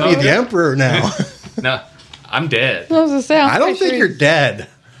 you get to be the emperor now. womp. No, I'm dead. I was gonna say, I'm I don't pretty think sure you're dead.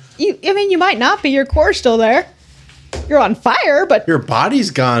 You might not be. Your core's still there. You're on fire, but Your body's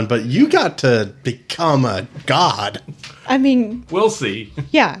gone, but you got to become a god. I mean, We'll see.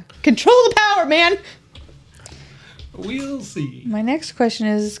 yeah. Control the power, man. We'll see. My next question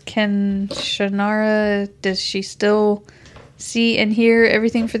is, can Shannara, does she still see and hear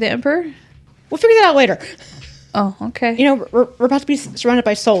everything for the Emperor? We'll figure that out later. Oh, okay. You know, we're about to be surrounded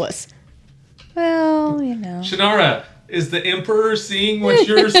by soulless. Well, you know. Shannara, is the Emperor seeing what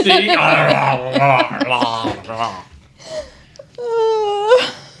you're seeing?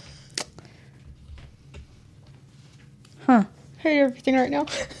 Huh. Hey, everything right now?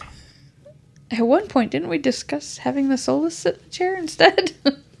 At one point, didn't we discuss having the Solus sit in the chair instead?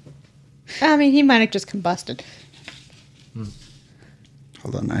 I mean, he might have just combusted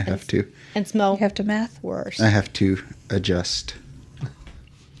Hold on, I have to. and smell You have to math? worse. I have to adjust.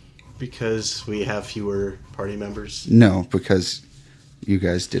 Because we have fewer party members. No, because you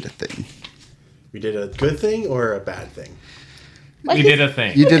guys did a thing. We did a good thing or a bad thing? We did a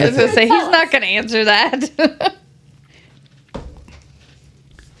thing. You did I a was going to thing. say, he's not going to answer that.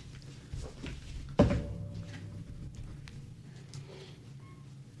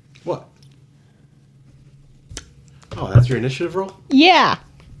 What? Oh, that's your initiative roll? Yeah.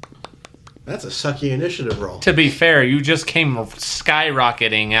 That's a sucky initiative roll. To be fair, you just came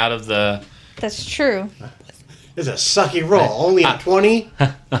skyrocketing out of the... That's true. It's a sucky roll. Only a 20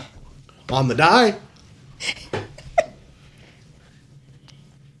 on the die.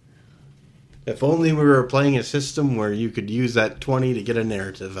 If only we were playing a system where you could use that 20 to get a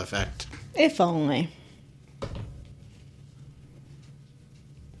narrative effect. If only.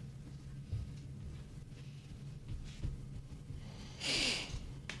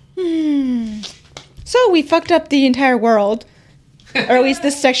 So we fucked up the entire world. Or at least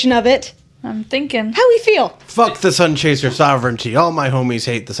this section of it. I'm thinking. How we feel? Fuck the Sunchaser sovereignty. All my homies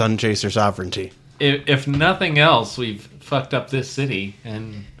hate the Sunchaser sovereignty. If nothing else, we've fucked up this city,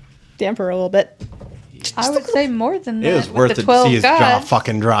 and The Emperor a little bit. I would say more than that. It was with worth the it to 12 see his jaw gods.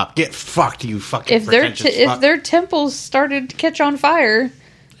 fucking drop. Get fucked, you fucking If their pretentious if fuck. their temples started to catch on fire,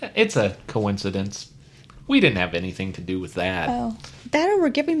 it's a coincidence. We didn't have anything to do with that. oh, That or we're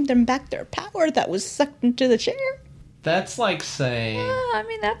giving them back their power that was sucked into the chair. That's like saying... I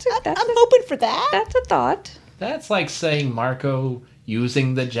mean that's I'm hoping for that. that's a thought. That's like saying Marco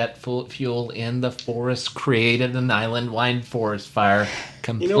using the jet fuel in the forest created an island-wide forest fire,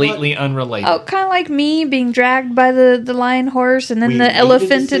 completely unrelated. Oh, kind of like me being dragged by the lion horse and then We the made a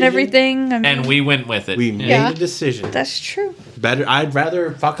elephant and decision, everything. I mean, And we went with it. We made Yeah. a decision. that's true. Better. I'd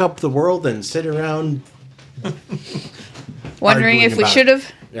rather fuck up the world than sit around. Wondering Arguing if we about should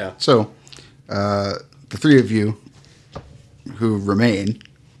have. Yeah. So, the three of you who remain,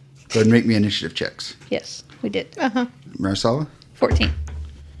 go ahead and make me initiative checks. Yes, we did. Uh-huh. Marisala, 14.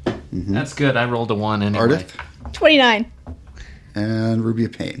 That's good. I rolled a 1 anyway. Ardith, 29. and Ruby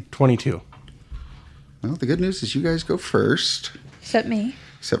of Pain. 22. Well, the good news is you guys go first, Except me.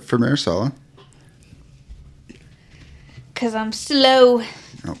 except for Marisala. Because I'm slow.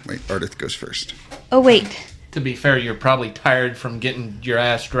 Oh, wait, Ardith goes first. Oh, wait. To be fair, you're probably tired from getting your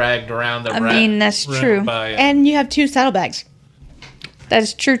ass dragged around the I mean, that's room true. by And you have 2 saddlebags That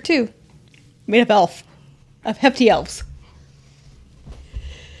is true, too. made of elf. Of hefty elves.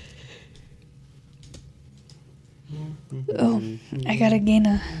 Oh, I gotta gain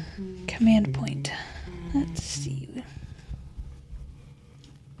a command point. Let's see.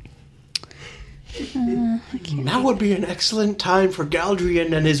 Now would be an excellent time for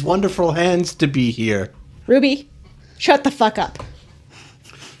Galdrian and his wonderful hands to be here. Ruby, shut the fuck up.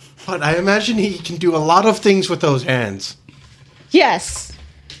 But I imagine he can do a lot of things with those hands. Yes.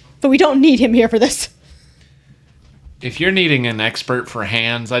 But we don't need him here for this. If you're needing an expert for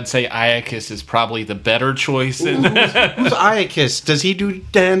hands, I'd say Iacus is probably the better choice. Who's Iacus? Does he do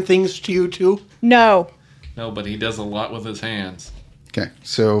hand things to you too? No. No, but he does a lot with his hands. Okay,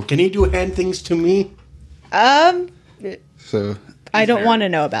 so Can he do hand things to me? Um, so I don't want to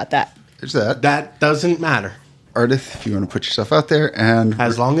know about that. there's that. That doesn't matter. Ardith, if you want to put yourself out there, and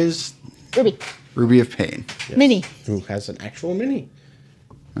As long as Ruby. Ruby of Pain. Mini. who has an actual mini.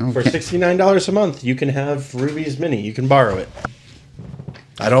 Okay. For $69 a month, you can have Ruby's mini. You can borrow it.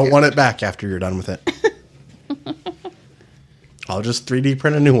 I don't want it back after you're done with it. I'll just 3D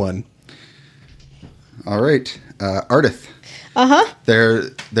print a new one. All right. Ardith. Uh-huh.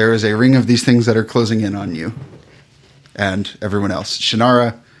 There is a ring of these things that are closing in on you. And everyone else.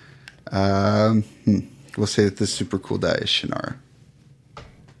 Shannara. We'll say that this super cool die is Shannara.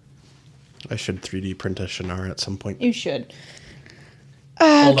 I should 3D print a Shannara at some point. You should.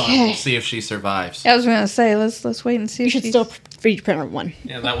 Hold on, Okay. we'll see if she survives. I was going to say, let's wait and see. You if should she- still 3D print one.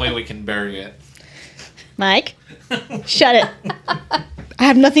 Yeah, that way we can bury it. Mike, shut it. I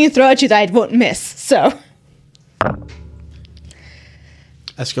have nothing to throw at you that I won't miss, so.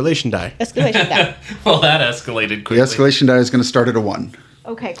 Escalation die. Escalation die. Well, that escalated quickly. The escalation die is going to start at a 1.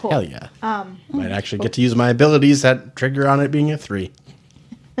 Okay, cool. Hell yeah. Might actually get to use my abilities that trigger on it being a 3.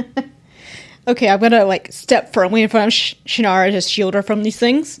 Okay, I'm gonna step firmly in front of Shannara to shield her from these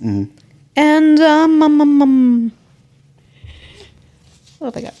things. And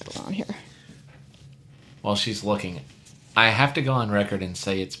what have I got going on here? While she's looking, I have to go on record and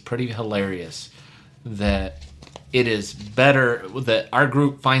say it's pretty hilarious that it is better, that our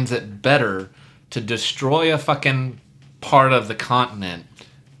group finds it better to destroy a fucking part of the continent,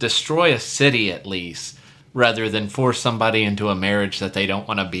 destroy a city at least, rather than force somebody into a marriage that they don't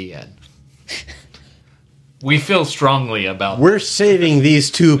want to be in. We feel strongly about We're saving these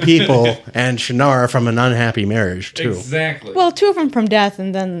two people and Shannara from an unhappy marriage, too. Exactly. Well, 2 of them from death,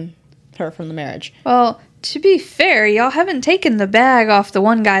 and then her from the marriage. Well, to be fair, y'all haven't taken the bag off the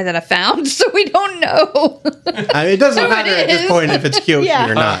one guy that I found, so we don't know. I mean, it doesn't So matter it at this is. point if it's Kyoshi Yeah.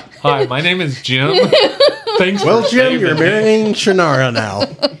 or not. Hi, my name is Jim. Thanks Well, for Jim, saving you're me. marrying Shannara now.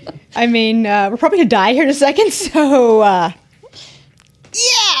 I mean, we're probably gonna die here in a second, so yeah.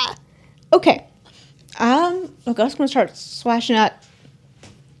 Okay. I'm just gonna start slashing at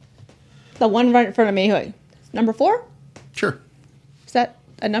the one right in front of me. Wait, number 4? Sure. Is that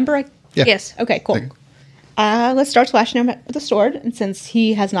a number? Yeah. Yes. Okay, cool. Okay. Let's start slashing him with the sword, and since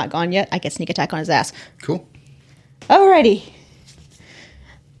he has not gone yet, I get sneak attack on his ass. Cool. Alrighty.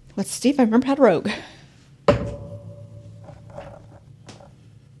 Let's see if I remember how to rogue.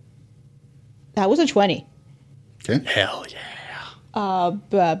 That was a 20. Okay. Hell yeah.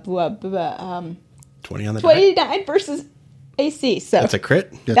 20 on the die. 29 versus AC. So That's a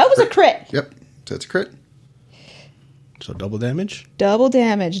crit. Yeah, that was a crit. Yep. So it's a crit. So double damage. Double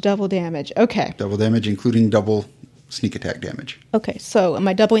damage. Okay. Double damage, including double sneak attack damage. Okay, so am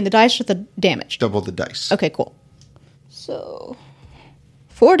I doubling the dice or the damage? Double the dice. Okay, cool. So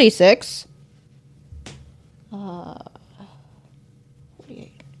 46.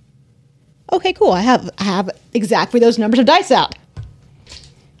 48. Okay, cool. I have exactly those numbers of dice out.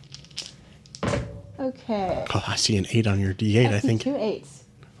 Okay. Oh, I see an 8 on your D8, I think. 2 8s.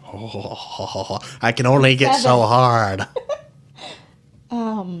 Oh, I can only get so 7. hard.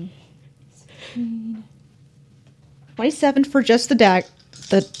 27 for just the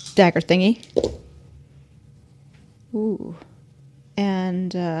dagger thingy. Ooh.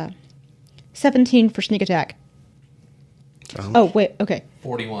 And 17 for sneak attack. Oh, wait, okay.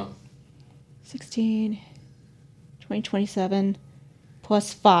 41. 16, 20, 27,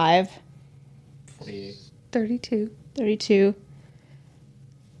 plus 5, 48. 32. 32,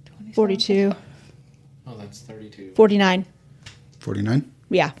 42, Oh, that's 32. 49. 49.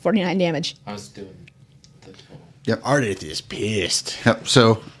 Yeah, 49 damage. I was doing the total. Yep. Ardith is pissed. Yep.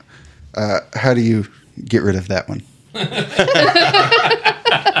 So, how do you get rid of that one?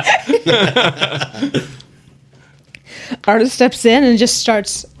 Artist steps in and just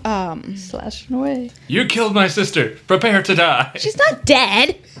starts. Slashing away. You killed my sister. Prepare to die. She's not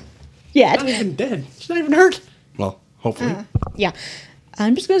dead yet. Not even dead. She's not even hurt. Well, hopefully. Yeah.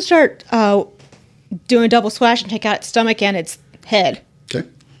 I'm just going to start doing a double slash and take out its stomach and its head. Okay.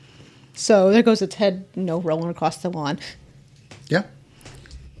 So there goes its head, rolling across the lawn. Yeah.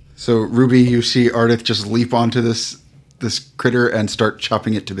 So, Ruby, you see Ardith just leap onto this critter and start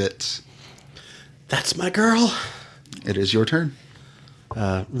chopping it to bits. That's my girl. It is your turn.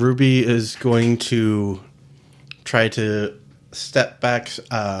 Ruby is going to try to step back.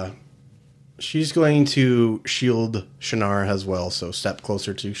 She's going to shield Shannara as well, so step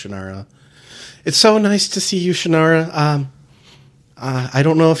closer to Shannara. It's so nice to see you, Shannara. I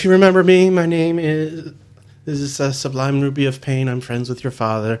don't know if you remember me. My name is Sublime Ruby of Pain. I'm friends with your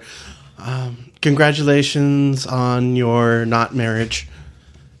father. Congratulations on your not marriage.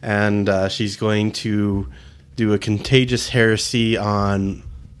 And she's going to do a contagious heresy on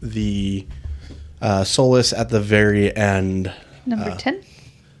the Solace at the very end. Number 10?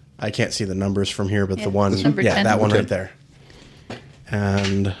 I can't see the numbers from here, but Yeah, the one, number 10. that one Number right there.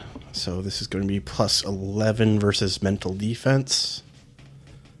 And so this is going to be plus 11 versus mental defense.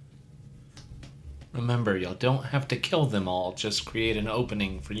 Remember, y'all don't have to kill them all. Just create an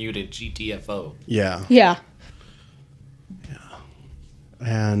opening for you to GTFO. Yeah. Yeah.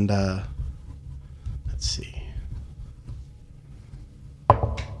 And let's see.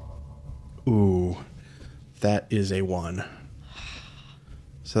 Ooh, that is a 1.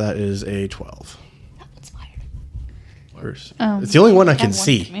 So that is a 12. That's fired. It's the only one I can have one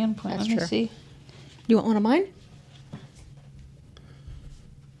see. Command point. That's Let me true. see. You want one of mine?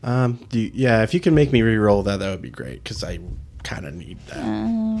 Yeah, if you can make me re-roll that would be great, because I kind of need that.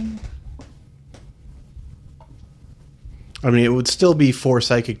 I mean, it would still be 4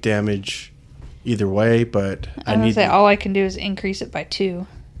 psychic damage either way, but I I'm gonna need. say all I can do is increase it by 2.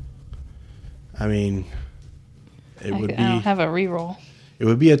 I mean, it would I don't be. have a reroll. It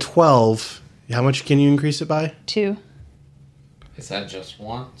would be a 12. How much can you increase it by? 2. Is that just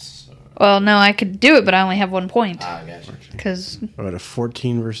once? Well, no, I could do it, but I only have 1 point. I gotcha. Because, What about a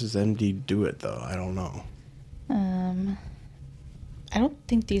 14 versus MD do it, though? I don't know. I don't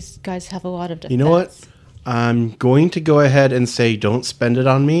think these guys have a lot of defense. You know what? I'm going to go ahead and say don't spend it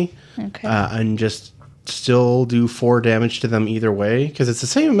on me. okay. And just still do 4 damage to them either way, because it's the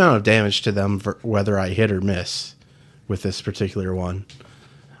same amount of damage to them for whether I hit or miss with this particular one.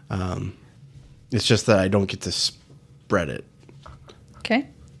 It's just that I don't get to spread it. Okay.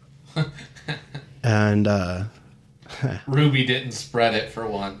 And Ruby didn't spread it for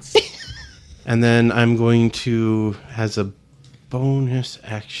once. and then I'm going to, as a bonus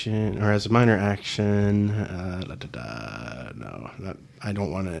action, or as a minor action, I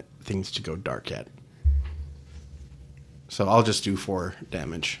don't want things to go dark yet. So I'll just do 4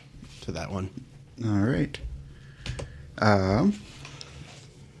 damage to that one. All right.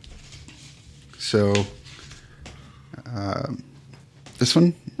 So this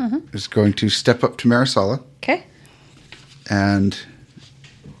one is going to step up to Marisala, Okay. and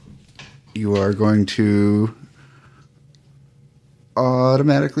you are going to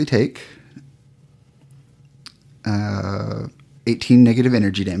automatically take 18 negative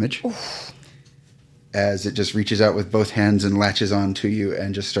energy damage. As it just reaches out with both hands and latches onto you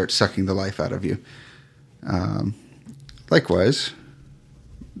and just starts sucking the life out of you. Likewise,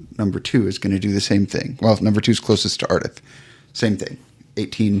 number 2 is going to do the same thing. Well, number 2 is closest to Ardith. Same thing.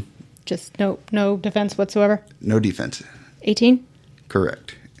 18, Just no defense whatsoever. no defense. 18?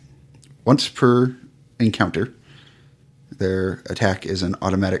 Correct. Once per encounter, their attack is an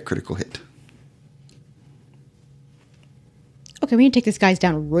automatic critical hit. Okay, we need to take these guys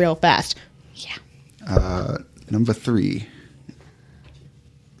down real fast. Yeah. Number 3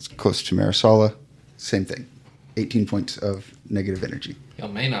 is close to Marisala. Same thing. 18 points of negative energy. Y'all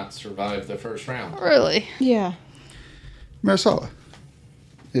may not survive the first round. Really? Yeah. Marisala,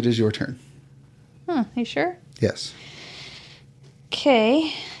 it is your turn. Huh, you sure? Yes.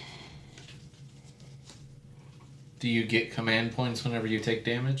 Okay. Do you get command points whenever you take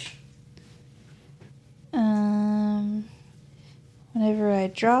damage? Whenever I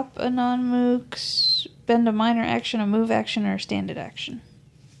drop a non-mook, spend a minor action, a move action, or a standard action.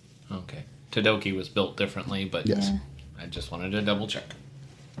 Okay. Tadoki was built differently, but Yes. I just wanted to double check.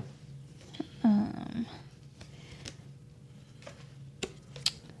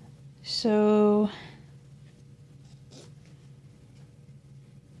 So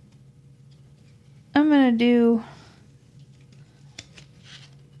I'm gonna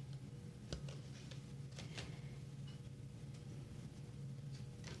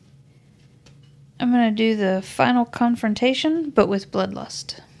do the final confrontation, but with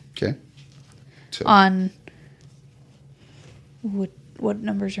bloodlust. Okay. So On what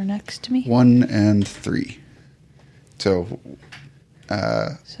numbers are next to me? 1 and 3. So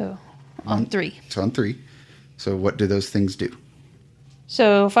So on 3. it's on 3. So what do those things do?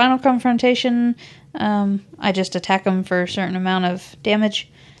 So final confrontation, I just attack them for a certain amount of damage,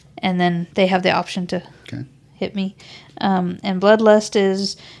 and then they have the option to Okay. hit me. And bloodlust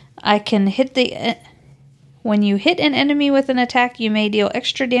is I can hit when you hit an enemy with an attack, you may deal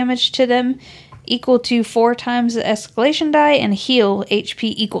extra damage to them equal to 4 times the escalation die and heal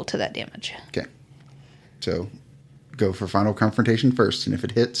HP equal to that damage. Okay. So go for final confrontation first, and if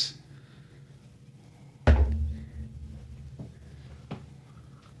it hits,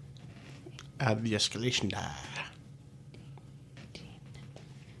 Add the escalation die.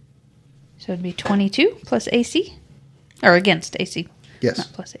 So it'd be 22 plus AC, or against AC, yes.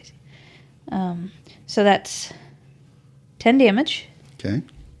 not plus AC. So that's 10 damage. Okay.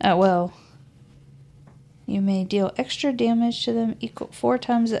 Well, you may deal extra damage to them equal 4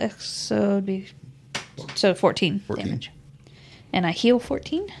 times the X, so it'd be 14 damage. And I heal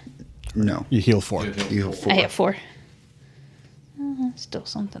 14? No. You heal 4. You heal 4. I have 4. Still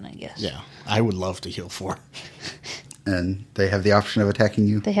something, I guess. Yeah, I would love to heal 4. And they have the option of attacking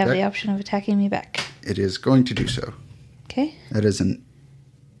you. They have back. the option of attacking me back. It is going to do so. Okay. That is an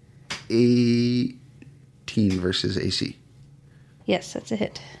 18 versus AC. Yes, that's a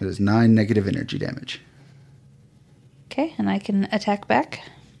hit. It is 9 negative energy damage. Okay, and I can attack back.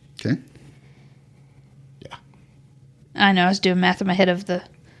 Okay. Yeah. I know, I was doing math in my head of the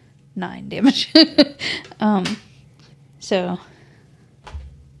 9 damage. So...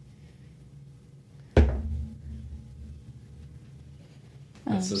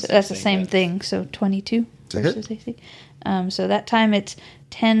 that's the same thing, so 22 It's a versus AC. So that time it's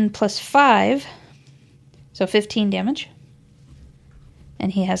 10 plus 5, so 15 damage.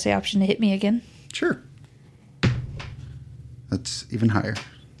 And he has the option to hit me again. Sure. That's even higher.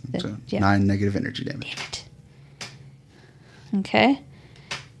 So Yeah. 9 negative energy damage. Damn it. Okay.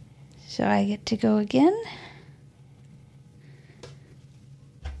 So I get to go again.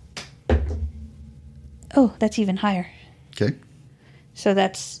 Oh, that's even higher. Okay. So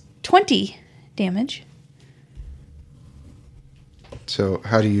that's 20 damage. So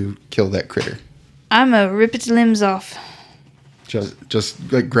how do you kill that critter? I'm going to rip its limbs off.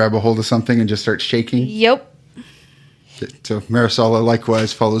 Just like grab a hold of something and just start shaking? Yep. So Marisala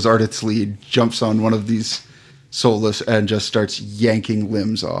likewise follows Ardith's lead, jumps on one of these soulless, and just starts yanking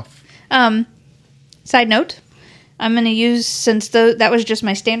limbs off. Side note, I'm going to use, since that was just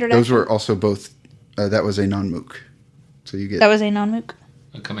my standard Those action. were also both, that was a non-mook. So you get That was a non-mook.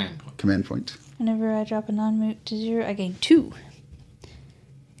 A command point. command point. Whenever I drop a non-mook to 0, I gain 2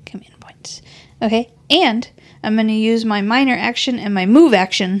 command points. Okay, and I'm going to use my minor action and my move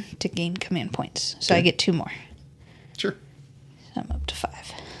action to gain command points. So I Okay. get 2 more. Sure. So I'm up to 5.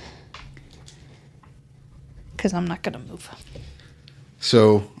 Because I'm not going to move.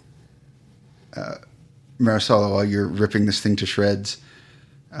 So, Marisala, while you're ripping this thing to shreds,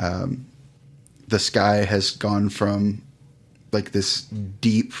 the sky has gone from like this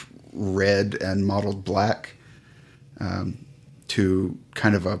deep red and mottled black to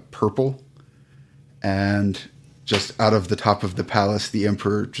kind of a purple. And just out of the top of the palace, the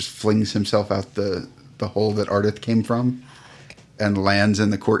Emperor just flings himself out the hole that Ardith came from and lands in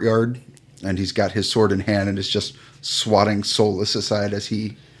the courtyard. And he's got his sword in hand and is just swatting Soulless aside as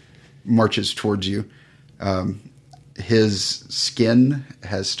he marches towards you. His skin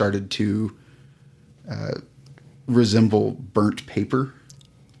has started to resemble burnt paper,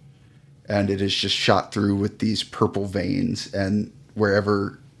 and it is just shot through with these purple veins. And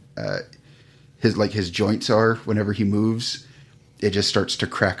wherever his joints are, whenever he moves, it just starts to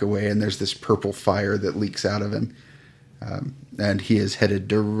crack away, and there's this purple fire that leaks out of him. And he is headed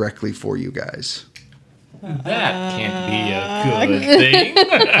directly for you guys. That can't be a good thing.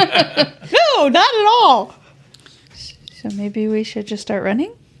 No, not at all. So maybe we should just start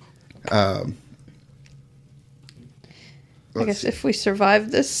running? I guess if we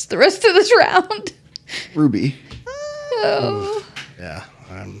survive the rest of this round. Ruby, Oh. Yeah,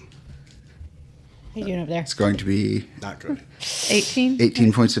 How you doing over there? it's going to be not good. 18?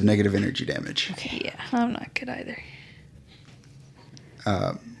 18 points of negative energy damage. Yeah, I'm not good either.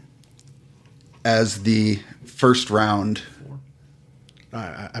 As the first round,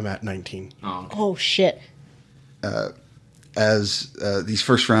 I'm at 19. Oh shit! as these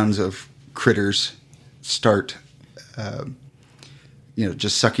first rounds of critters start,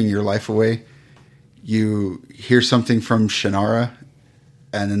 just sucking your life away, you hear something from Shannara,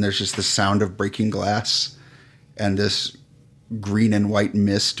 and then there's just the sound of breaking glass, and this green and white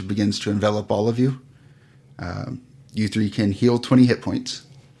mist begins to envelop all of you. You three can heal 20 hit points.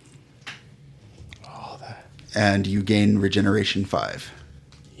 Oh, that. And you gain regeneration 5.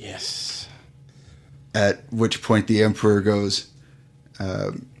 Yes. At which point the Emperor goes,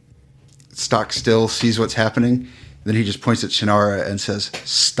 stock still, sees what's happening. Then he just points at Shannara and says,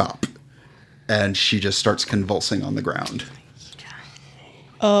 "Stop." And she just starts convulsing on the ground.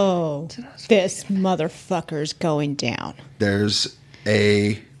 Oh, this motherfucker's going down. There's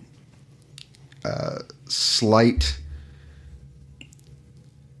a slight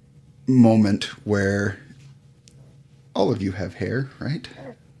moment where all of you have hair, right?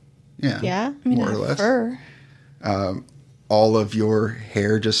 Yeah? More or less. Fur. All of your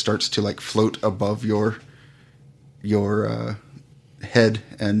hair just starts to like float above your head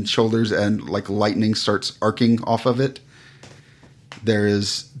and shoulders, and like lightning starts arcing off of it. There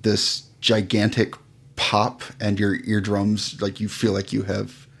is this gigantic pop, and your eardrums, like you feel like you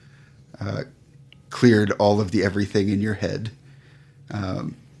have cleared all of the everything in your head.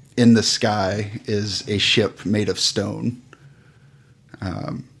 In the sky is a ship made of stone.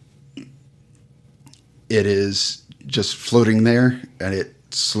 It is just floating there, and it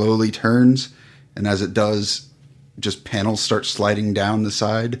slowly turns, and as it does, just panels start sliding down the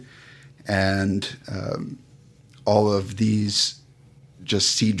side, and all of these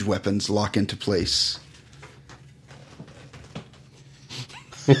just siege weapons lock into place.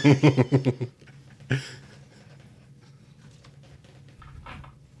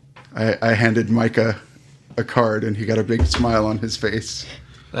 I handed Micah a card, and he got a big smile on his face.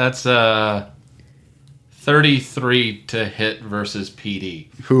 That's 33 to hit versus PD.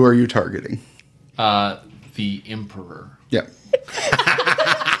 Who are you targeting? The Emperor. Yep.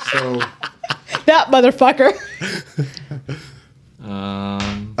 So That motherfucker.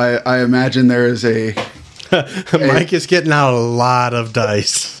 I imagine there is a. Mike is getting out a lot of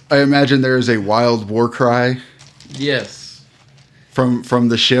dice. I imagine there is a wild war cry Yes. from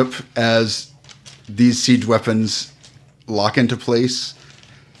the ship as these siege weapons lock into place.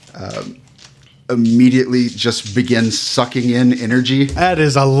 Immediately just begins sucking in energy. That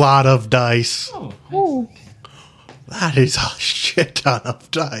is a lot of dice. Oh, Ooh. That is a shit ton of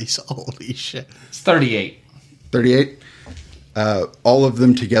dice. Holy shit. it's 38. 38. All of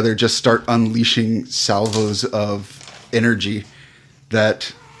them together just start unleashing salvos of energy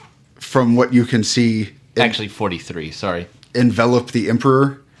that, from what you can see, Actually, 43. Sorry. envelop the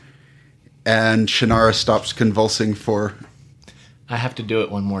Emperor, and Shannara stops convulsing for I have to do it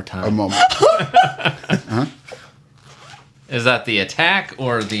one more time. a moment. Is that the attack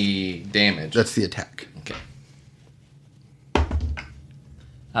or the damage? That's the attack. Okay.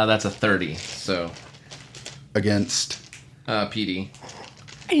 That's a 30. So, Against. PD.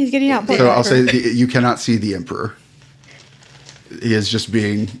 He's getting out. So I'll say you cannot see the Emperor. He is just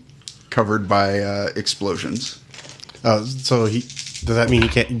being covered by explosions. So does that mean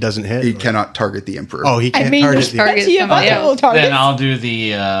he doesn't hit? He cannot target the Emperor. Oh, he can't target there's the plenty of somebody other else. targets. Then I'll do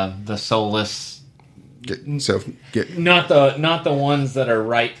the soulless. Get Not the ones that are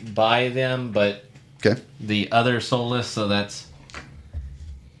right by them, but okay. the other soulless. So that's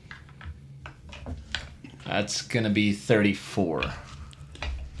gonna be 34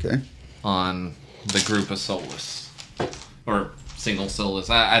 Okay. on the group of soulless or single soulless.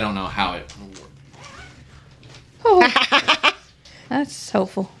 I don't know how it will work. Oh, that's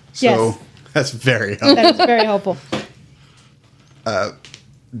helpful. So Yes. That's very helpful. That is very helpful.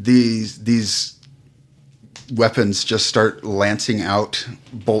 these weapons just start lancing out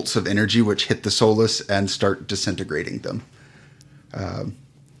bolts of energy which hit the soulless and start disintegrating them.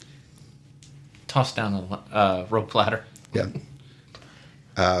 Toss down a rope ladder. Yeah.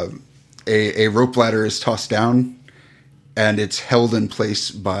 A rope ladder is tossed down, and it's held in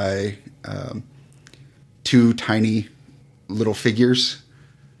place by two tiny little figures.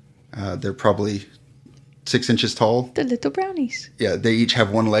 They're probably 6 inches tall. The little brownies. Yeah, they each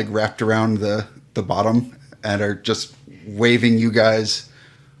have one leg wrapped around the bottom and are just waving you guys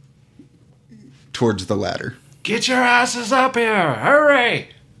towards the ladder. Get your asses up here! Hurry!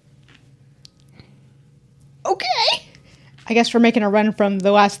 Okay. I guess we're making a run from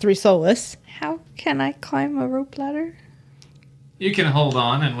the last three soulless. How can I climb a rope ladder? You can hold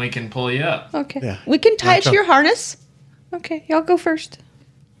on, and we can pull you up. Okay. Yeah. We can tie it to your harness. Okay, y'all go first.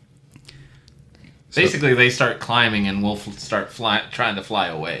 Basically, they start climbing, and we'll start trying to fly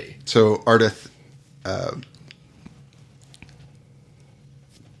away. So, Ardith,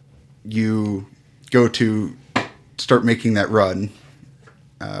 you go to start making that run.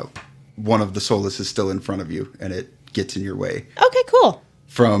 One of the soulless is still in front of you, and it gets in your way. Okay, cool.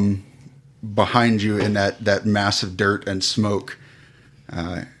 From behind you in that mass of dirt and smoke,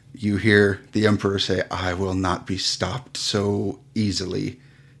 you hear the Emperor say, "I will not be stopped so easily."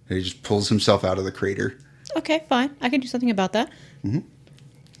 And he just pulls himself out of the crater. Okay, fine. I can do something about that. Mm-hmm.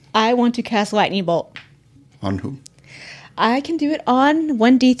 I want to cast Lightning Bolt. On whom? I can do it on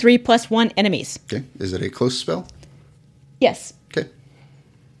 1d3 plus 1 enemies. Okay. Is it a close spell? Yes. Okay.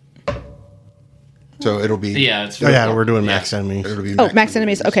 So it'll be Yeah, it's Oh, yeah, we're doing max enemies. it'll be Oh, max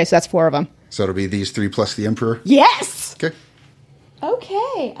enemies. Okay, so that's 4 of them. So it'll be these 3 plus the Emperor. Yes! Okay.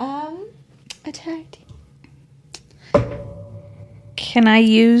 Okay, attack. Can I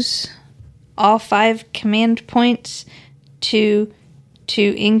use all 5 command points to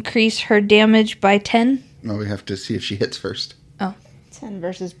increase her damage by 10? No, we have to see if she hits first. Oh. 10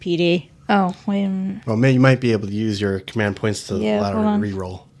 versus PD. Oh, wait a minute. Well, you might be able to use your command points to Yeah, allow hold her on. to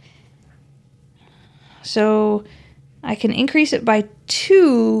reroll. So I can increase it by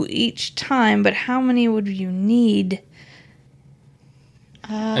 2 each time, but how many would you need?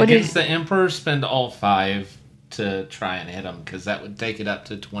 Against the Emperor, spend all 5 to try and hit him, because that would take it up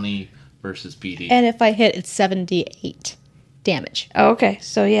to 20 versus PD. And if I hit, it's 78 damage. Oh, okay.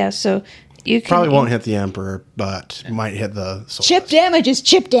 So yeah, so you can Probably won't hit the Emperor, but might hit the Soulless. Chip damage is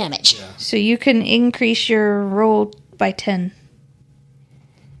chip damage. So you can increase your roll by 10.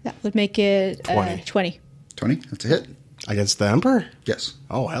 That would make it 20. 20. 20. That's a hit. Against the Emperor? Yes.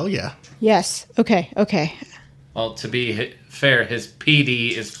 Oh, hell yeah. Yes. Okay. Well, to be fair, his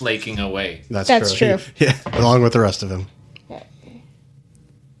PD is flaking away. That's true. Yeah, along with the rest of him.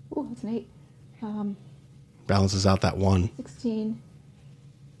 Oh, that's an 8. Balances out that 1. 16.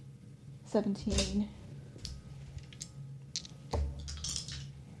 17.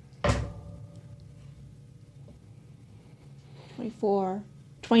 24.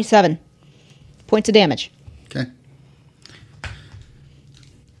 27 points of damage. Okay.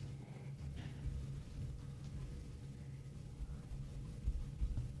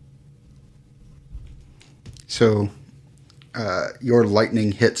 So, your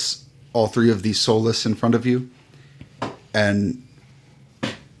lightning hits all 3 of these soulless in front of you, and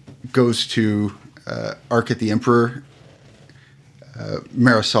goes to arc at the Emperor.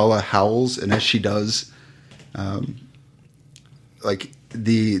 Marisala howls, and as she does, like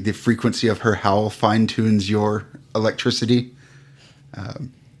the frequency of her howl fine tunes your electricity,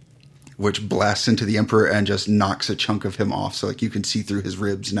 which blasts into the Emperor and just knocks a chunk of him off. So like you can see through his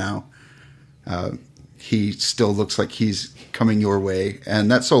ribs now. He still looks like he's coming your way, and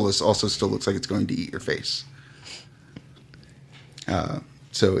that Solus also still looks like it's going to eat your face.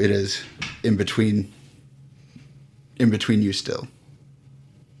 So it is in between you still.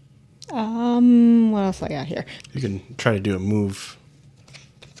 What else I got here? You can try to do a move.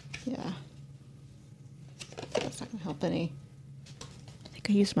 Yeah. That's not gonna help any. I think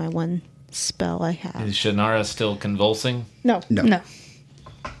I used my one spell I have. Is Shannara still convulsing? No. No.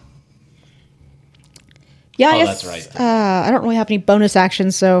 Yeah, I Oh, guess, that's right. I don't really have any bonus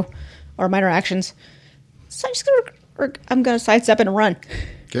actions, or minor actions. So I'm gonna sidestep and run,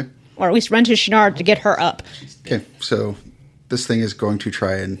 Okay. or at least run to Shannara to get her up. Okay. So this thing is going to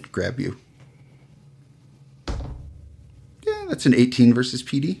try and grab you. Yeah, that's an 18 versus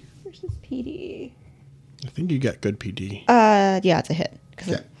PD. Versus PD. I think you got good PD. Yeah, it's a hit because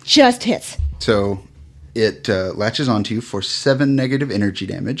Yeah. it just hits. So it latches onto you for 7 negative energy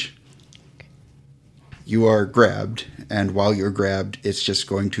damage. You are grabbed, and while you're grabbed, it's just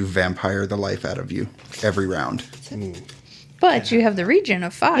going to vampire the life out of you every round. But you have the regen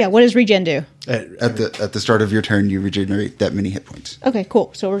of 5. Yeah, what does regen do? At the start of your turn, you regenerate that many hit points. Okay,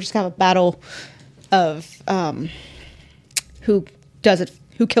 cool. So we're just gonna have a battle of who does it,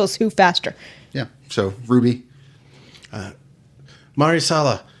 who kills who faster. Yeah. So Ruby,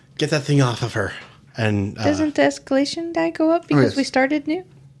 Marisala, get that thing off of her. And Doesn't the escalation die go up because yes. we started new?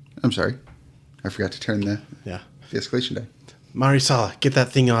 I'm sorry, I forgot to turn the yeah, escalation die. Marisala, get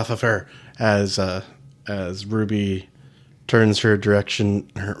that thing off of her. As Ruby turns her direction,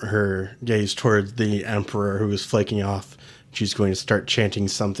 her gaze towards the Emperor who is flaking off, she's going to start chanting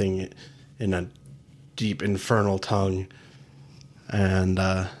something in a deep infernal tongue, and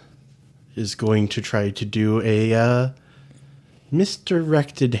is going to try to do a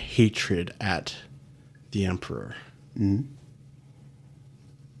misdirected hatred at the Emperor. Mm-hmm.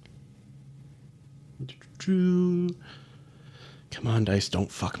 Come on, dice,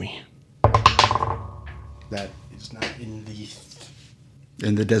 don't fuck me. That is not in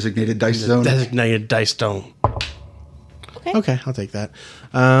the designated dice zone. designated dice zone. Okay, I'll take that.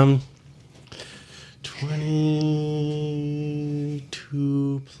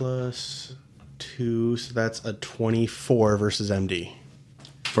 22 plus 2, so that's a 24 versus MD.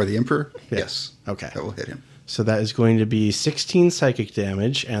 For the Emperor? Yeah. Yes. Okay. That will hit him. So that is going to be 16 psychic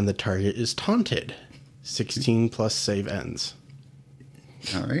damage, and the target is taunted. 16 plus save ends.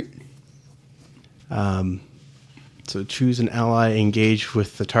 All right. So choose an ally, engage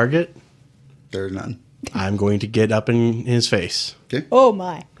with the target. There's none. I'm going to get up in his face. Okay. Oh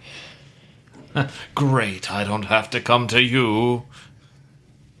my! Great, I don't have to come to you.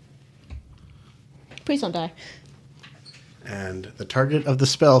 Please don't die. And the target of the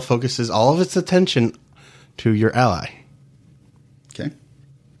spell focuses all of its attention to your ally. Okay.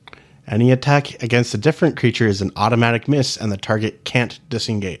 Any attack against a different creature is an automatic miss, and the target can't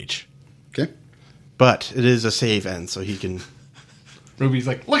disengage. Okay. But it is a save end, so he can... Ruby's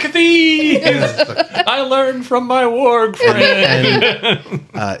like, look at these! I learned from my warg friend.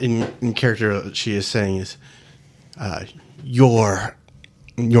 And in character, what she is saying is, your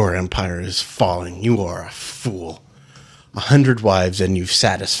empire is falling. You are a fool. 100 wives, and you've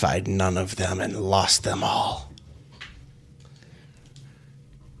satisfied none of them and lost them all.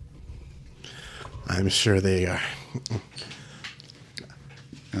 I'm sure they are.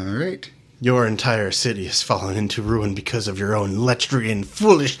 All right. Your entire city has fallen into ruin because of your own lechery and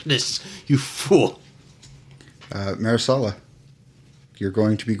foolishness, you fool. Marisala, you're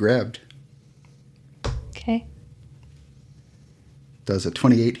going to be grabbed. Okay. Does a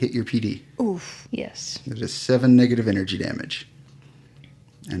 28 hit your PD? Oof. Yes. It is 7 negative energy damage.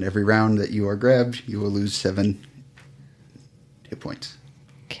 And every round that you are grabbed, you will lose 7 hit points.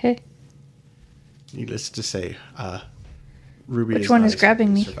 Okay. Needless to say, Ruby Which one not is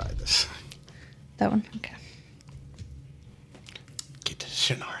grabbing me? survive this. That one? Okay. Get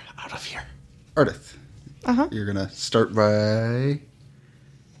Shinar out of here. Ardith, Uh-huh. you're going to start by...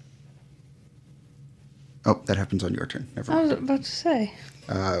 Oh, that happens on your turn. Never I mind. was about to say.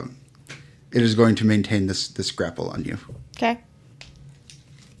 It is going to maintain this grapple on you. Okay.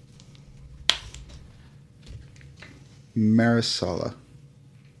 Marisala.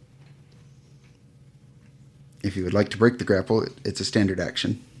 If you would like to break the grapple, it's a standard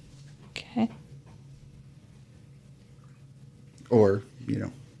action. Okay. Or,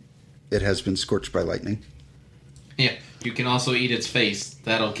 it has been scorched by lightning. Yeah, you can also eat its face.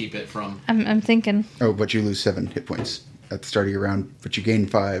 That'll keep it from... I'm thinking. Oh, but you lose 7 hit points at the start of your round, but you gain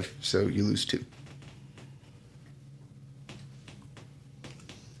 5, so you lose 2.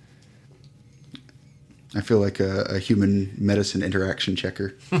 I feel like a human medicine interaction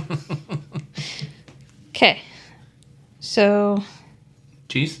checker. Okay. So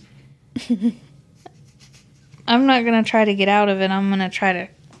Cheese? I'm not going to try to get out of it. I'm going to try to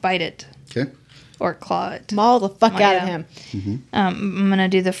bite it Okay. or claw it. Maul the fuck Oh, out of yeah. him. I'm going to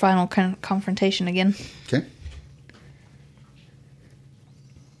do the final confrontation again. Okay.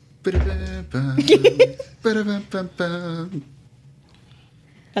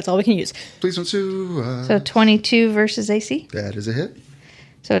 That's all we can use. Please don't sue us. So 22 versus AC. That is a hit.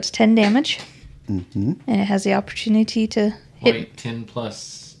 So it's 10 damage. Mm-hmm. And it has the opportunity to hit. Wait, 10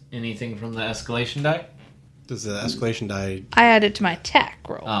 plus anything from the escalation die? Does the escalation die? I add it to my attack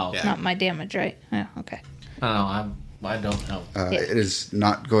roll. Oh, yeah. Not my damage, right? Yeah, okay. Oh, I don't know. Yeah. It is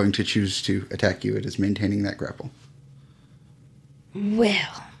not going to choose to attack you. It is maintaining that grapple.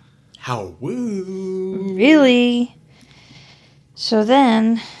 Well, How woo? really? So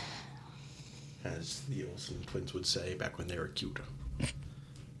then, As the Olsen twins would say back when they were cute.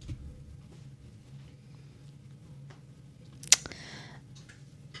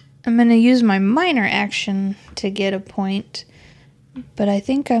 I'm going to use my minor action to get a point. But I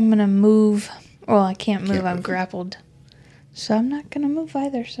think I'm going to move. Well, I can't move. Can't I'm move. grappled. So I'm not going to move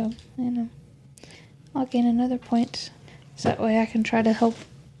either. So, I'll gain another point. So that way I can try to help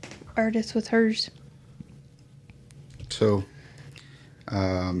Artist with hers. So,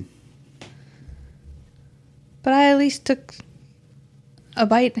 But I at least took a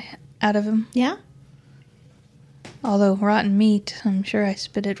bite out of him. Yeah? Although rotten meat, I'm sure I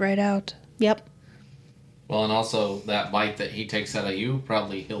spit it right out. Yep. Well, and also that bite that he takes out of you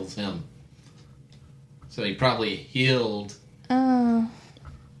probably heals him. So he probably healed Oh,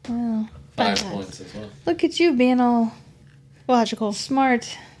 well. 5 Fantastic. points as well. Look at you being all Logical.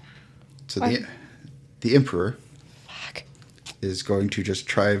 smart. so the Emperor Fuck. is going to just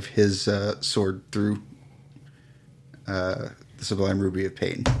drive his sword through the Sublime Ruby of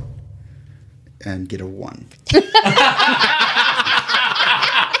Pain and get a 1.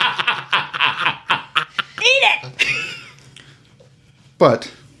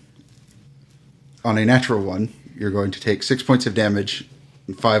 But on a natural 1, you're going to take 6 points of damage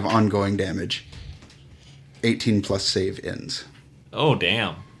and 5 ongoing damage. 18 plus save ends. Oh,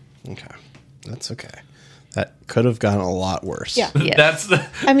 damn. Okay. That's okay. That could have gone a lot worse. Yeah. Yes.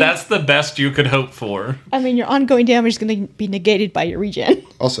 That's the best you could hope for. I mean, your ongoing damage is going to be negated by your regen.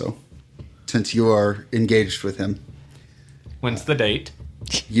 Also, since you are engaged with him, When's the date?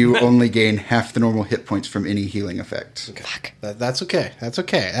 you only gain half the normal hit points from any healing effects. Fuck. That's okay. That's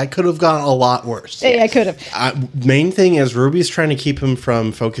okay. That could have gone a lot worse. Yeah, I could have. Main thing is Ruby's trying to keep him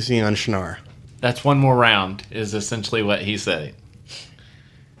from focusing on Shinar. That's one more round, is essentially what he said.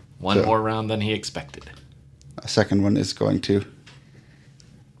 One So- more round than he expected. A second one is going to,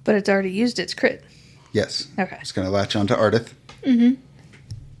 But it's already used its crit. yes. Okay. It's going to latch onto Ardith.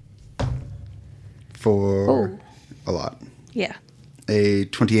 For Oh. a lot. Yeah. A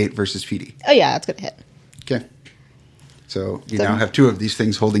 28 versus PD. Oh, yeah, that's going to hit. Okay. So you 7. now have 2 of these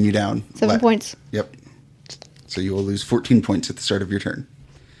things holding you down. 7 points. Yep. So you will lose 14 points at the start of your turn.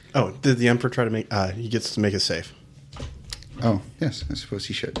 Oh, did the Emperor try to make... he gets to make a save. Oh, yes. I suppose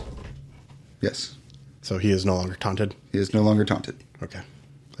he should. Yes. So he is no longer taunted. He is no longer taunted. Okay.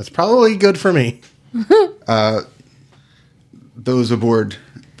 That's probably good for me. Those aboard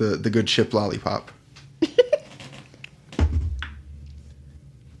the good ship Lollipop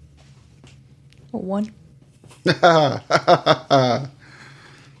A 1.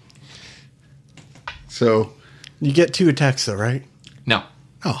 So, You get 2 attacks though, right? No.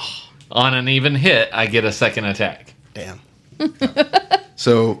 Oh, On an even hit, I get a second attack. damn.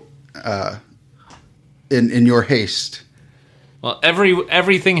 so in your haste, Well,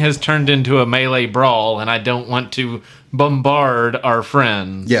 everything has turned into a melee brawl, and I don't want to bombard our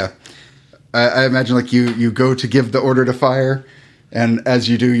friends. yeah, I imagine like you go to give the order to fire, and as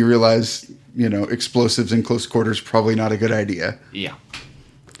you do, you realize explosives in close quarters probably not a good idea. Yeah.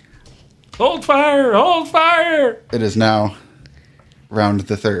 Hold fire! Hold fire! It is now round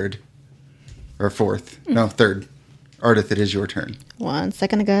the third or fourth, no third. Ardith, it is your turn. 1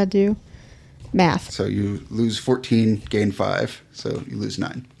 second, I gotta do math. So you lose 14, gain 5, so you lose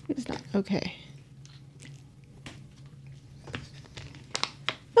 9. It's not okay.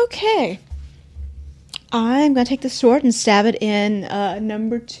 Okay. I'm gonna take the sword and stab it in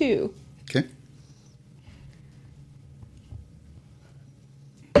number 2. Okay.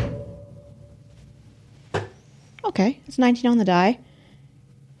 Okay, it's 19 on the die.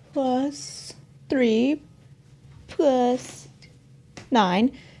 Plus 3 plus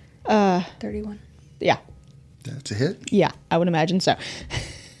 9. 31. Yeah. That's a hit. Yeah, I would imagine so.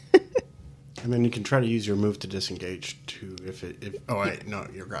 And then you can try to use your move to disengage too. If oh wait, no,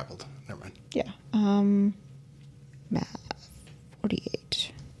 you're grappled. Never mind. Yeah. Math.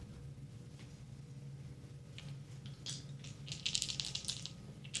 48.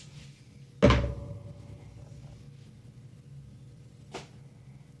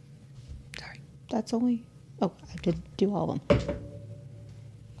 Sorry. That's only... Oh, I did do all of them.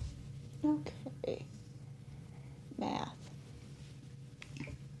 Okay. Math.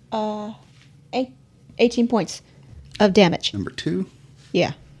 18 points of damage. Number 2.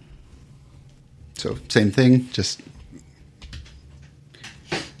 Yeah. So same thing, just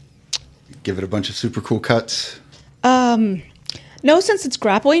give it a bunch of super cool cuts. No, since it's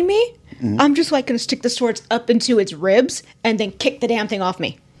grappling me, I'm just like going to stick the swords up into its ribs and then kick the damn thing off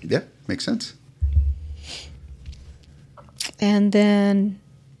me. Yeah, makes sense. And then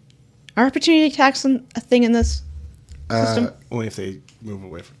our opportunity attacks a thing in this system. Only if they move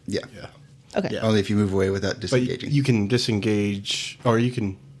away from. Yeah. Yeah. Okay. Yeah. Only if you move away without But disengaging. you can disengage, or you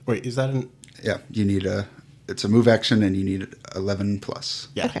can wait. Is that an? Yeah, you need it's a move action and you need 11 plus.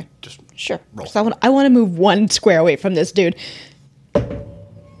 Yeah. Okay. Just Sure. Roll. 'Cause I want to move 1 square away from this dude.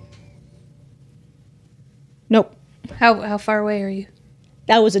 Nope. How far away are you?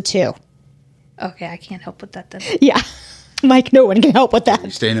 That was a 2. Okay, I can't help with that then. Yeah. Mike, no one can help with You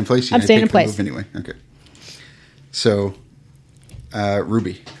that. staying in place? You I'm gotta staying take in the place. Move anyway. Okay. So,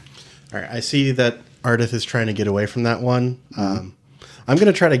 Ruby. All right. I see that Ardith is trying to get away from that one. I'm going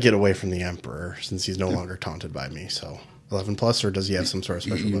to try to get away from the Emperor since he's no longer taunted by me. So 11 plus, or does he have some sort of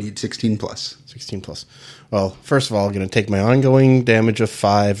special? You buff? need 16 plus. 16 plus. Well, first of all, I'm going to take my ongoing damage of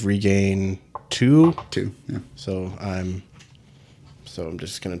 5, regain 2. 2. Yeah. So I'm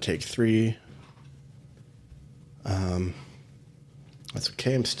just going to take 3. That's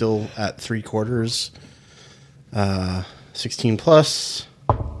okay. I'm still at 3/4. 16 plus.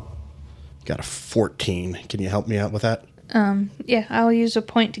 Got a 14. Can you help me out with that? Yeah, I'll use a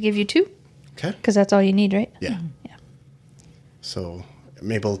point to give you 2, Okay. because that's all you need, right? Yeah. Yeah. So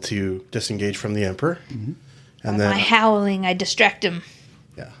I'm able to disengage from the Emperor. And By then my howling, I distract him.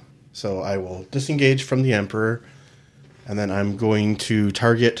 yeah. So I will disengage from the Emperor, and then I'm going to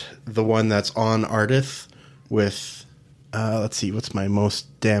target the one that's on Ardith with let's see, what's my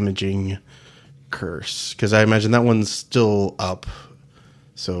most damaging curse? Because I imagine that one's still up.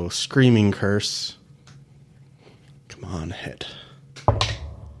 So Screaming Curse. Come on, hit.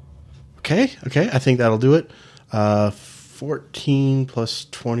 Okay, I think that'll do it. 14 plus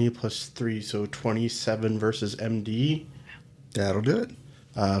 20 plus 3, so 27 versus MD. That'll do it.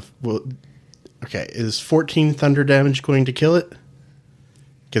 Well, okay, is 14 thunder damage going to kill it?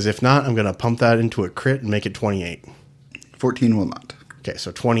 Because if not, I'm going to pump that into a crit and make it 28. 14 will not. Okay,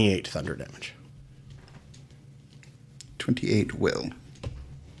 so 28 thunder damage. 28 will.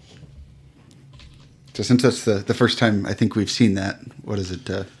 So since that's the first time I think we've seen that, what does it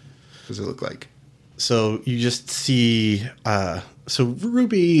look like? So you just see, so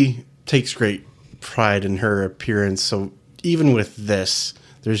Ruby takes great pride in her appearance. So even with this,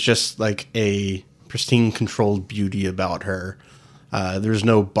 there's just like a pristine, controlled beauty about her. There's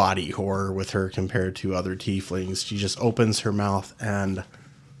no body horror with her compared to other tieflings. She just opens her mouth and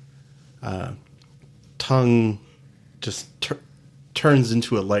tongue just turns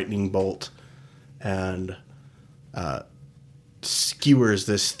into a lightning bolt and skewers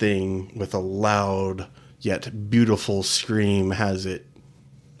this thing with a loud yet beautiful scream as it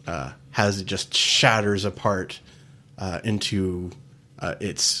as it just shatters apart into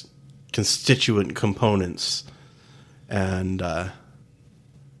its constituent components. And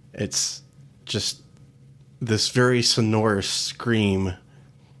it's just this very sonorous scream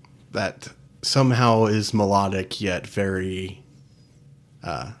that somehow is melodic, yet very,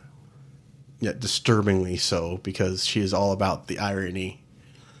 yet disturbingly so, because she is all about the irony.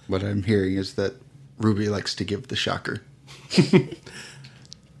 What I'm hearing is that Ruby likes to give the shocker.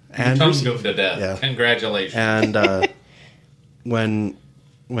 And tongue goes to death. Yeah. Congratulations. And when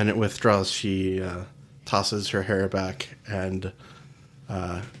it withdraws, she tosses her hair back and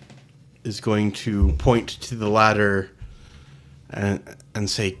is going to point to the ladder and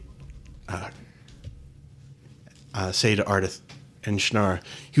say to Ardith and Shannara,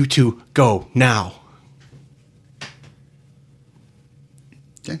 "You two go now."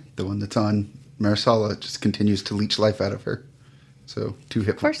 Okay, the one that's on Marisala just continues to leech life out of her. So 2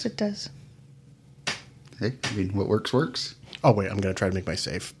 hit Of course it does. Hey, I mean, what works, works. Oh, wait, I'm going to try to make my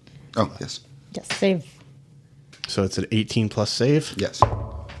save. Oh, yes. Yes, save. So it's an 18 plus save? Yes.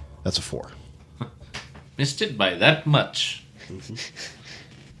 That's a 4. Missed it by that much.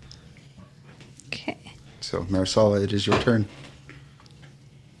 Okay. So, Marisala, it is your turn.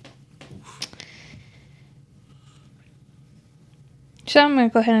 So I'm going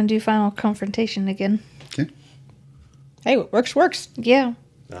to go ahead and do final confrontation again. Okay. Hey, what works, works. Yeah.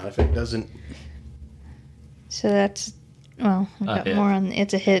 If it doesn't... So that's, well, we got hit. more on,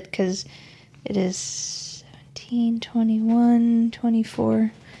 it's a hit because it is 17, 21,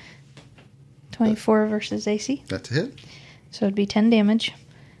 24. 24 versus AC. That's a hit. So it'd be 10 damage.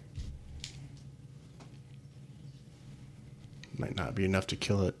 Might not be enough to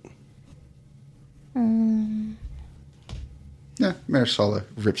kill it. Yeah, Marisala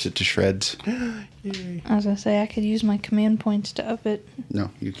rips it to shreds. I was going to say, I could use my command points to up it.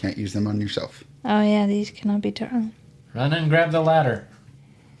 No, you can't use them on yourself. Oh, yeah, these cannot be turned. Run and grab the ladder.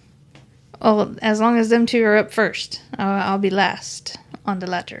 Well, as long as them two are up first, I'll be last on the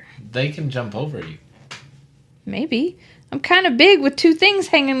ladder. They can jump over you. Maybe. I'm kind of big with 2 things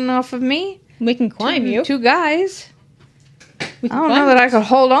hanging off of me. We can climb you. 2 guys. We I can don't climb know that I could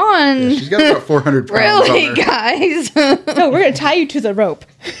hold on. Yeah, she's got about 400 pounds Really, on her. guys? No, we're going to tie you to the rope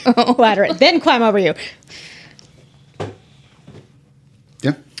ladder and then climb over you.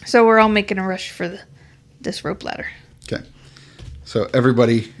 Yeah. So we're all making a rush for this rope ladder. Okay. So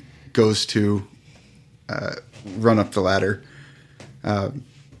everybody goes to run up the ladder.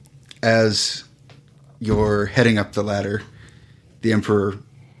 As you're heading up the ladder, the Emperor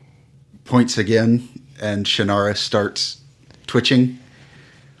points again, and Shannara starts twitching.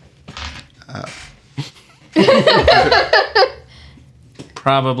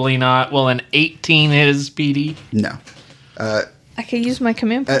 Probably not. Will an 18 hit his PD? No. I could use my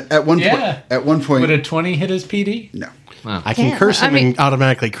command point. At one Yeah. point. At one point. Would a 20 hit his PD? No. I can Yeah, curse I him mean- and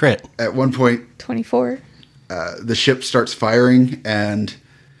automatically crit. At one point, 24. the ship starts firing, and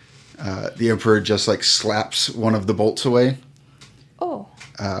the Emperor just like slaps one of the bolts away. Oh.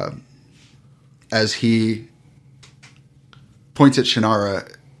 As he points at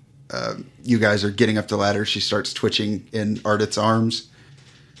Shannara, you guys are getting up the ladder. She starts twitching in Ardith's arms.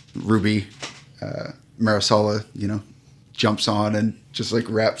 Ruby, Marisala, jumps on and just like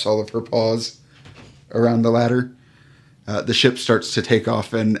wraps all of her paws around the ladder. The ship starts to take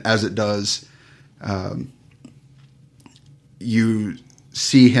off, and as it does, you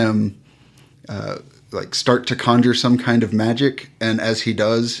see him start to conjure some kind of magic, and as he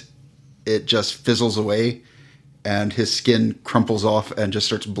does, it just fizzles away, and his skin crumples off and just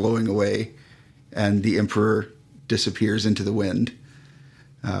starts blowing away, and the Emperor disappears into the wind.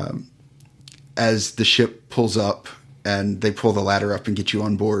 As the ship pulls up and they pull the ladder up and get you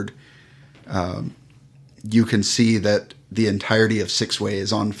on board, you can see that the entirety of Sixway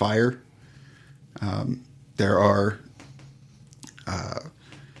is on fire. There are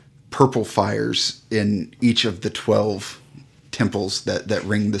purple fires in each of the 12 temples that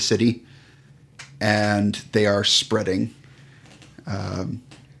ring the city, and they are spreading.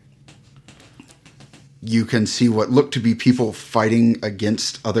 You can see what look to be people fighting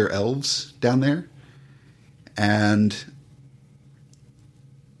against other elves down there. And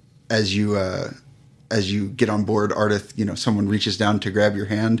as you get on board, Ardith, someone reaches down to grab your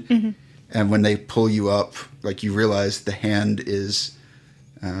hand. Mm-hmm. And when they pull you up, you realize the hand is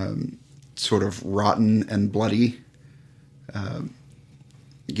sort of rotten and bloody.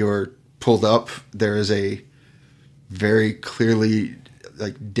 You're pulled up. There is a very clearly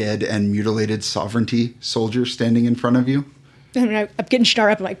dead and mutilated sovereignty soldier standing in front of you. I mean, I'm getting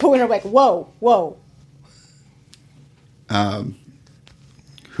Shannara up and pulling her whoa, whoa.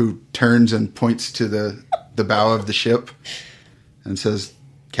 who turns and points to the bow of the ship and says,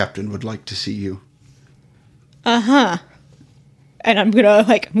 "Captain would like to see you." And I'm gonna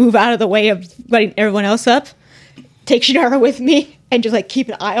like move out of the way of letting everyone else up, take Shadara with me, and just like keep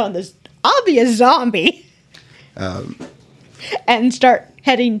an eye on this obvious zombie, and start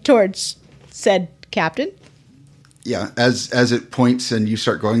heading towards said captain. Yeah, as it points and you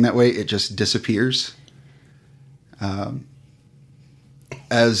start going that way, it just disappears.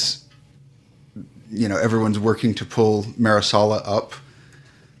 As you know, everyone's working to pull Marisala up.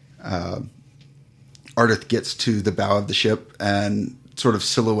 Ardith gets to the bow of the ship, and sort of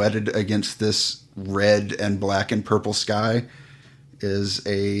silhouetted against this red and black and purple sky is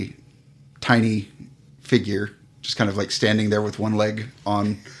a tiny figure, just kind of like standing there with one leg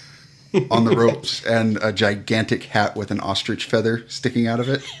on the ropes and a gigantic hat with an ostrich feather sticking out of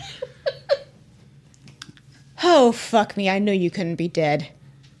it. Oh, fuck me. I knew you couldn't be dead.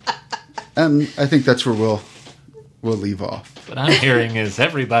 And I think that's where we'll leave off. What I'm hearing is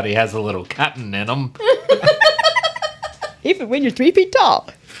everybody has a little cotton in them. Even when you're 3 feet tall.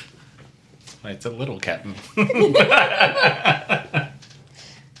 It's a little cotton.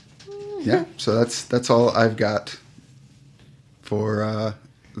 Yeah, so that's all I've got for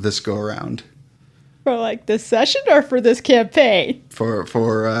this go around. For like this session or for this campaign?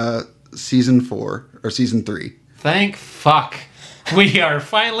 For season 4 or season 3. Thank fuck. We are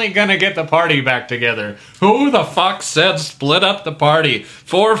finally gonna get the party back together. Who the fuck said split up the party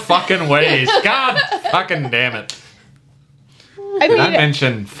 4 fucking ways? God fucking damn it. I Did I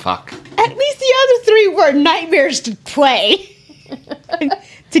mention fuck? At least the other 3 were nightmares to play.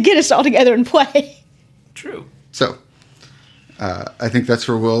 To get us all together and play. True. So, I think that's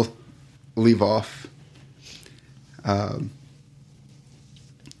where we'll leave off.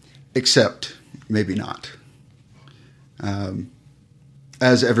 Except, maybe not.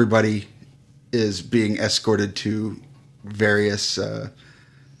 As everybody is being escorted to various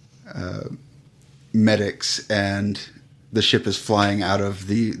medics, and the ship is flying out of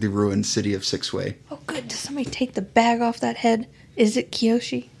the ruined city of Sixway. Oh, good. Does somebody take the bag off that head? Is it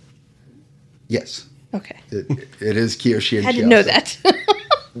Kiyoshi? Yes. Okay. It is Kiyoshi and I didn't know Chiasa. that.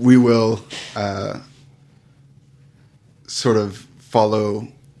 We will sort of follow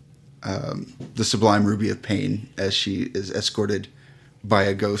the Sublime Ruby of Pain as she is escorted by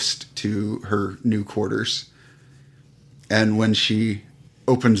a ghost to her new quarters. And when she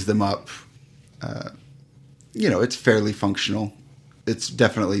opens them up, it's fairly functional. It's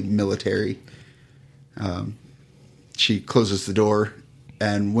definitely military. She closes the door,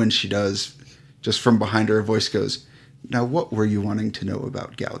 and when she does, just from behind her, a voice goes, "Now, what were you wanting to know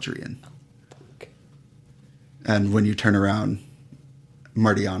about Galdrian?" And when you turn around,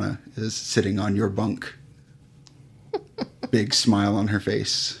 Martiana is sitting on your bunk. Big smile on her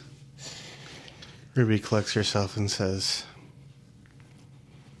face. Ruby collects herself and says,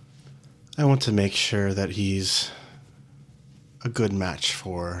 "I want to make sure that he's a good match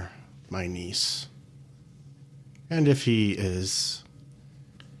for my niece. And if he is,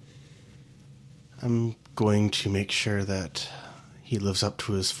 I'm going to make sure that he lives up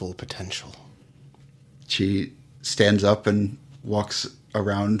to his full potential." She stands up and walks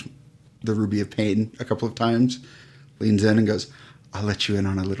around the Ruby of Pain a couple of times, leans in and goes, "I'll let you in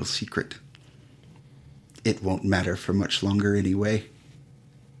on a little secret. It won't matter for much longer anyway."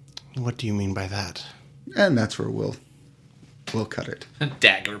 What do you mean by that? And that's where we'll cut it.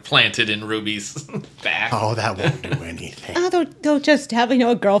 Dagger planted in Ruby's back. Oh, that won't do anything. Oh, they'll just have,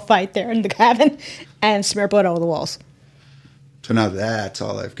 a girl fight there in the cabin and smear blood all over the walls. So now that's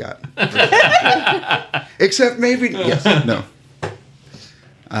all I've got. Except maybe, yes, no.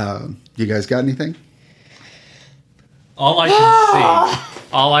 You guys got anything? All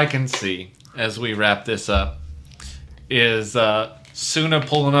I can see as we wrap this up is Suna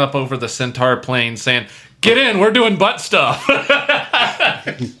pulling up over the Centaur plane saying, "Get in, we're doing butt stuff."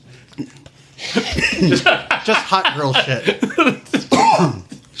 Just hot girl shit.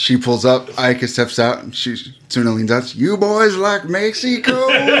 She pulls up, Aika steps out, and Suna leans out. "You boys like Mexico?"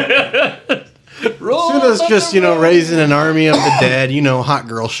 Suna's just, raising an army of the dead, hot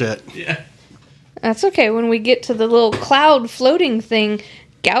girl shit. Yeah. That's okay. When we get to the little cloud floating thing,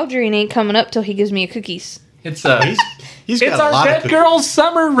 Galdrian ain't coming up till he gives me a cookies. It's he's got it's a our lot Dead of Girls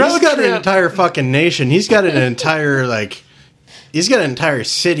summer road He's got trip. an entire fucking nation. He's got an entire he's got an entire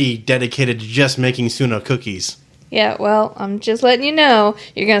city dedicated to just making Suna cookies. Yeah, well, I'm just letting you know.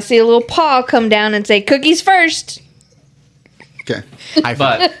 You're going to see a little paw come down and say, "Cookies first." Okay.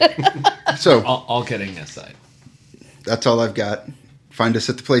 But So all kidding aside, that's all I've got. Find us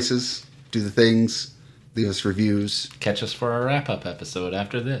at the places, do the things, leave us reviews. Catch us for our wrap-up episode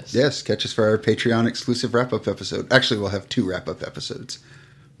after this. Yes, catch us for our Patreon exclusive wrap-up episode. Actually, we'll have 2 wrap-up episodes.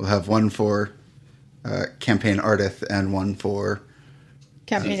 We'll have one for Campaign Ardith and one for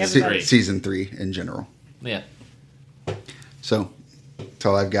Campaign Season everybody. three. Season 3 in general. Yeah. So, that's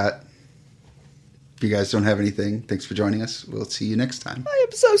all I've got. If you guys don't have anything, thanks for joining us. We'll see you next time. I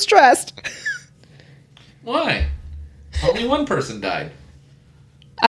am so stressed. Why? Only one person died.